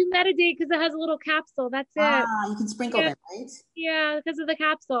pediatrician. I do Metadate because it has a little capsule. That's it. You can sprinkle them, right? Yeah, because of the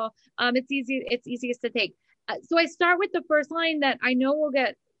capsule. It's easy. It's easiest to take. So I start with the first line that I know will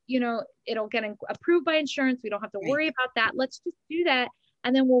get, it'll get approved by insurance. We don't have to worry about that. Let's just do that.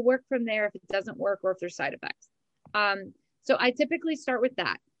 And then we'll work from there if it doesn't work or if there's side effects. So I typically start with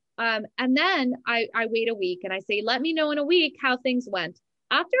that. And then I wait a week and I say, let me know in a week how things went.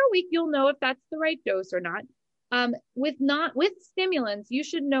 After a week, you'll know if that's the right dose or not. With stimulants, you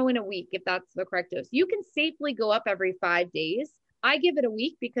should know in a week if that's the correct dose. You can safely go up every 5 days. I give it a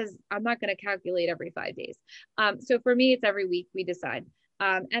week because I'm not going to calculate every 5 days. So for me, it's every week we decide.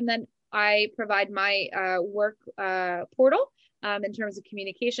 And then I provide my work portal in terms of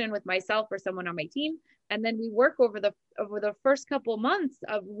communication with myself or someone on my team. And then we work over the first couple months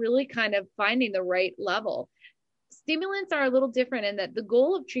of really kind of finding the right level. Stimulants are a little different in that the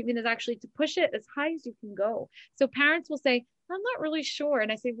goal of treatment is actually to push it as high as you can go. So parents will say, I'm not really sure.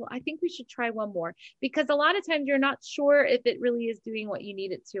 And I say, well, I think we should try one more, because a lot of times you're not sure if it really is doing what you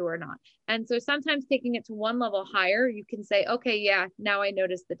need it to or not. And so sometimes taking it to one level higher, you can say, okay, yeah, now I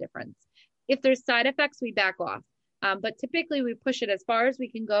notice the difference. If there's side effects, we back off. But typically we push it as far as we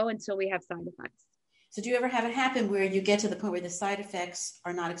can go until we have side effects. So do you ever have it happen where you get to the point where the side effects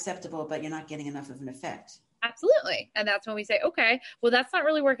are not acceptable, but you're not getting enough of an effect? Absolutely. And that's when we say, okay, well, that's not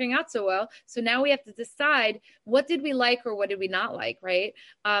really working out so well. So now we have to decide, what did we like or what did we not like, right?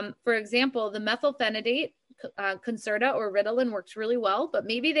 For example, the methylphenidate, Concerta or Ritalin works really well, but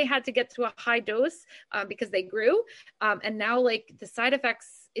maybe they had to get to a high dose because they grew. And now like the side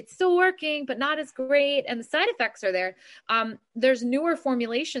effects, it's still working, but not as great. And the side effects are there. There's newer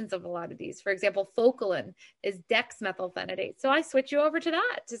formulations of a lot of these. For example, Focalin is dexmethylphenidate. So I switch you over to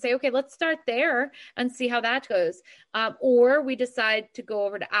that to say, okay, let's start there and see how that goes. Or we decide to go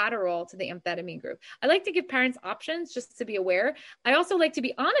over to Adderall, to the amphetamine group. I like to give parents options just to be aware. I also like to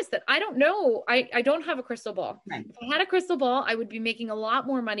be honest that I don't know. I don't have a crystal ball. Right. If I had a crystal ball, I would be making a lot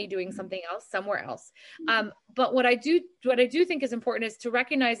more money doing something else somewhere else. But what I do think is important is to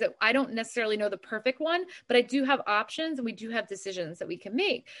recognize that I don't necessarily know the perfect one, but I do have options and we do have decisions that we can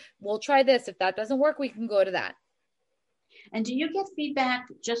make. We'll try this. If that doesn't work, we can go to that. And do you get feedback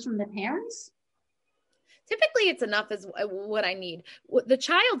just from the parents? Typically it's enough as what I need. The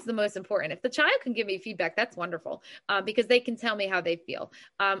child's the most important. If the child can give me feedback, that's wonderful, because they can tell me how they feel.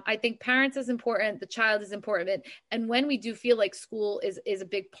 I think parents is important. The child is important. And when we do feel like school is a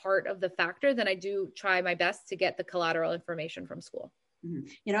big part of the factor, then I do try my best to get the collateral information from school. Mm-hmm.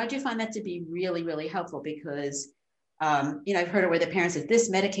 You know, I do find that to be really, really helpful because, I've heard it where the parents say, this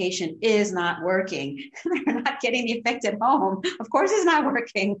medication is not working. They're not getting the effect at home. Of course it's not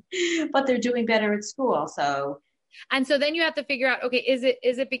working, but they're doing better at school. And so then you have to figure out, okay, is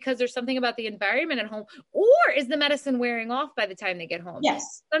it because there's something about the environment at home, or is the medicine wearing off by the time they get home?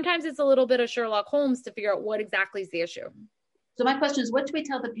 Yes. Sometimes it's a little bit of Sherlock Holmes to figure out what exactly is the issue. So my question is, what do we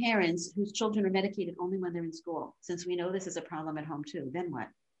tell the parents whose children are medicated only when they're in school? Since we know this is a problem at home too, then what?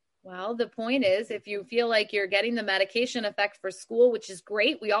 Well, the point is, if you feel like you're getting the medication effect for school, which is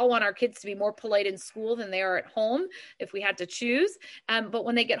great, we all want our kids to be more polite in school than they are at home, if we had to choose. But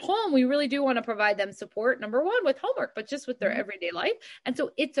when they get home, we really do want to provide them support, number one, with homework, but just with their everyday life. And so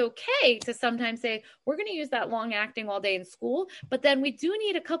it's okay to sometimes say, we're going to use that long acting all day in school, but then we do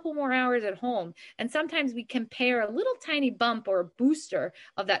need a couple more hours at home. And sometimes we can pair a little tiny bump or a booster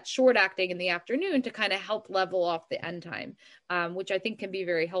of that short acting in the afternoon to kind of help level off the end time, which I think can be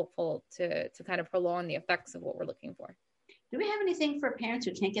very helpful to kind of prolong the effects of what we're looking for. Do we have anything for parents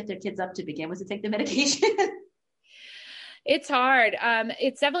who can't get their kids up to begin with to take the medication? It's hard.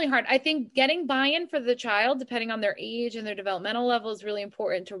 It's definitely hard. I think getting buy-in for the child, depending on their age and their developmental level, is really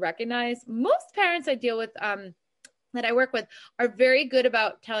important to recognize. Most parents I deal with that I work with are very good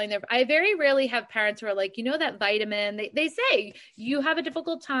about telling I very rarely have parents who are like, that vitamin, they say you have a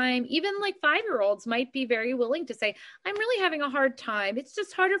difficult time. Even like 5-year-olds might be very willing to say, I'm really having a hard time. It's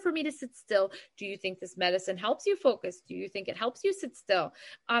just harder for me to sit still. Do you think this medicine helps you focus? Do you think it helps you sit still?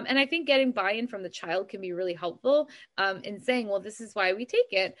 And I think getting buy-in from the child can be really helpful in saying, well, this is why we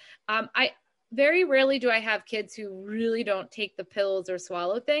take it. Very rarely do I have kids who really don't take the pills or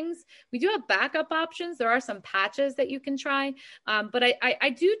swallow things. We do have backup options. There are some patches that you can try. But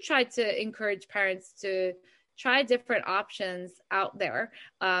I do try to encourage parents to try different options out there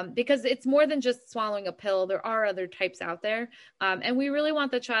because it's more than just swallowing a pill. There are other types out there. And we really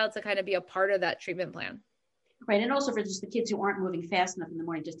want the child to kind of be a part of that treatment plan. Right. And also for just the kids who aren't moving fast enough in the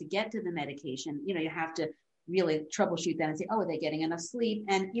morning just to get to the medication, you have to really troubleshoot that and say, are they getting enough sleep?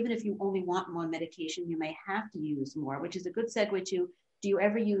 And even if you only want one medication, you may have to use more, which is a good segue to, do you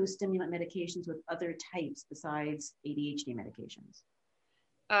ever use stimulant medications with other types besides ADHD medications?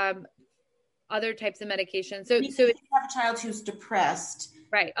 Other types of medications. So if you have a child who's depressed.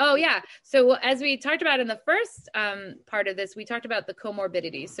 Right. Oh, yeah. So as we talked about in the first part of this, we talked about the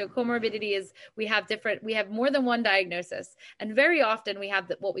comorbidity. So comorbidity is we have more than one diagnosis. And very often we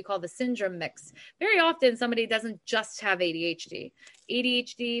have what we call the syndrome mix. Very often somebody doesn't just have ADHD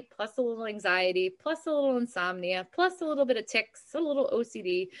plus a little anxiety, plus a little insomnia, plus a little bit of tics, a little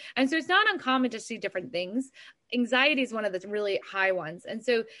OCD. And so it's not uncommon to see different things. Anxiety is one of the really high ones. And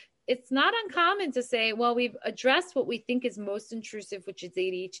so it's not uncommon to say, well, we've addressed what we think is most intrusive, which is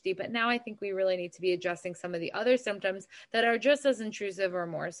ADHD, but now I think we really need to be addressing some of the other symptoms that are just as intrusive or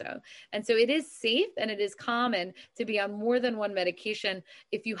more so. And so it is safe and it is common to be on more than one medication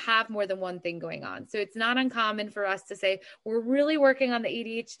if you have more than one thing going on. So it's not uncommon for us to say, we're really working on the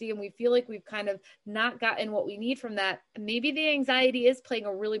ADHD and we feel like we've kind of not gotten what we need from that. Maybe the anxiety is playing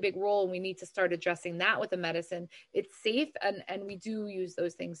a really big role and we need to start addressing that with a medicine. It's safe and we do use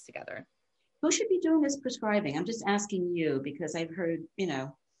those things together. Who should be doing this prescribing? I'm just asking you because I've heard,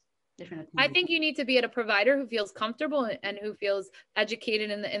 different opinions. I think you need to be at a provider who feels comfortable and who feels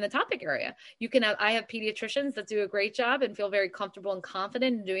educated in the topic area. I have pediatricians that do a great job and feel very comfortable and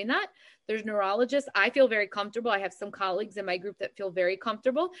confident in doing that. There's neurologists. I feel very comfortable. I have some colleagues in my group that feel very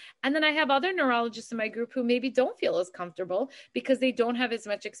comfortable. And then I have other neurologists in my group who maybe don't feel as comfortable because they don't have as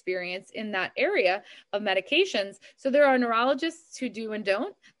much experience in that area of medications. So there are neurologists who do and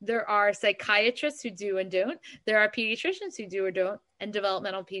don't. There are psychiatrists who do and don't. There are pediatricians who do or don't, and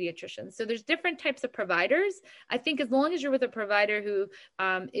developmental pediatricians. So there's different types of providers. I think as long as you're with a provider who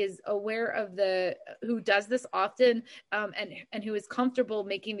is aware of who does this often and who is comfortable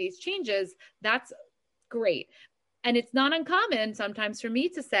making these changes, that's great. And it's not uncommon sometimes for me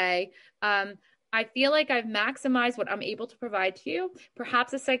to say, I feel like I've maximized what I'm able to provide to you.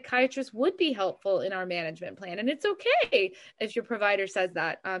 Perhaps a psychiatrist would be helpful in our management plan. And it's okay if your provider says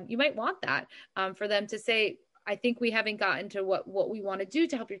that. You might want that for them to say, I think we haven't gotten to what we want to do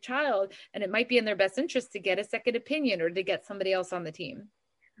to help your child. And it might be in their best interest to get a second opinion or to get somebody else on the team.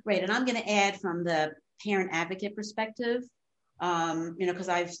 Right. And I'm going to add from the parent advocate perspective, because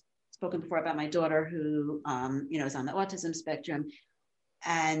I've spoken before about my daughter who, is on the autism spectrum.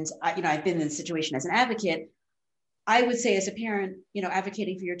 And, I've been in the situation as an advocate. I would say as a parent,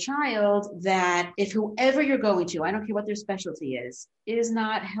 advocating for your child, that if whoever you're going to, I don't care what their specialty is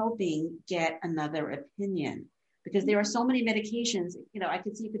not helping get another opinion, because there are so many medications, I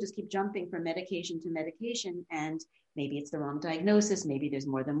could see you could just keep jumping from medication to medication, and maybe it's the wrong diagnosis. Maybe there's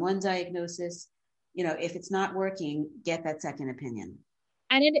more than one diagnosis. If it's not working, get that second opinion.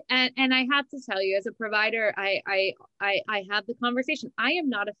 And I have to tell you, as a provider, I have the conversation. I am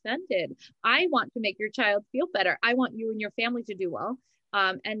not offended. I want to make your child feel better. I want you and your family to do well.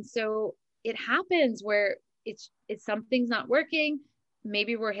 And so it happens where it's something's not working.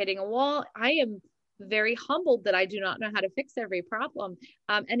 Maybe we're hitting a wall. I am very humbled that I do not know how to fix every problem.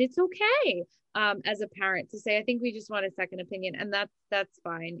 And it's okay as a parent to say, I think we just want a second opinion, and that's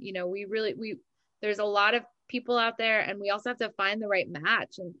fine. There's a lot of people out there, and we also have to find the right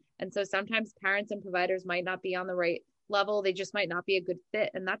match. And so sometimes parents and providers might not be on the right level. They just might not be a good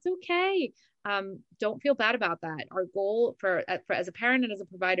fit, and that's okay. Don't feel bad about that. Our goal for as a parent and as a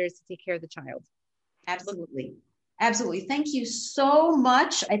provider is to take care of the child. Absolutely. Absolutely. Thank you so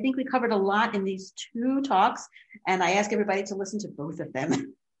much. I think we covered a lot in these two talks, and I ask everybody to listen to both of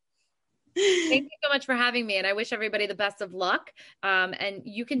them. Thank you so much for having me. And I wish everybody the best of luck. And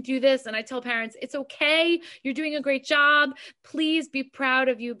you can do this. And I tell parents, it's okay. You're doing a great job. Please be proud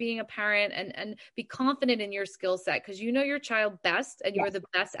of you being a parent and be confident in your skill set, because you know your child best and you're the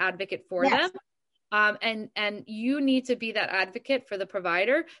best advocate for them. And you need to be that advocate for the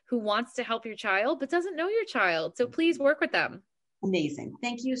provider who wants to help your child, but doesn't know your child. So please work with them. Amazing.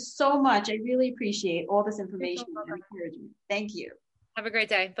 Thank you so much. I really appreciate all this information and encouragement. Thank you. Have a great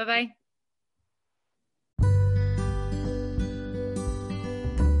day. Bye-bye.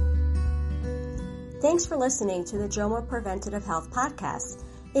 Thanks for listening to the JOMA Preventative Health Podcast.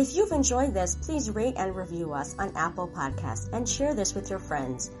 If you've enjoyed this, please rate and review us on Apple Podcasts and share this with your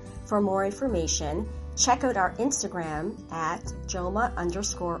friends. For more information, check out our Instagram at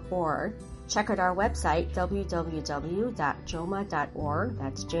JOMA_org. Check out our website, www.joma.org,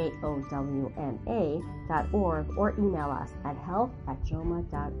 that's JOWMA.org, or email us at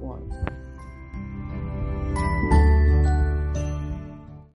health@joma.org.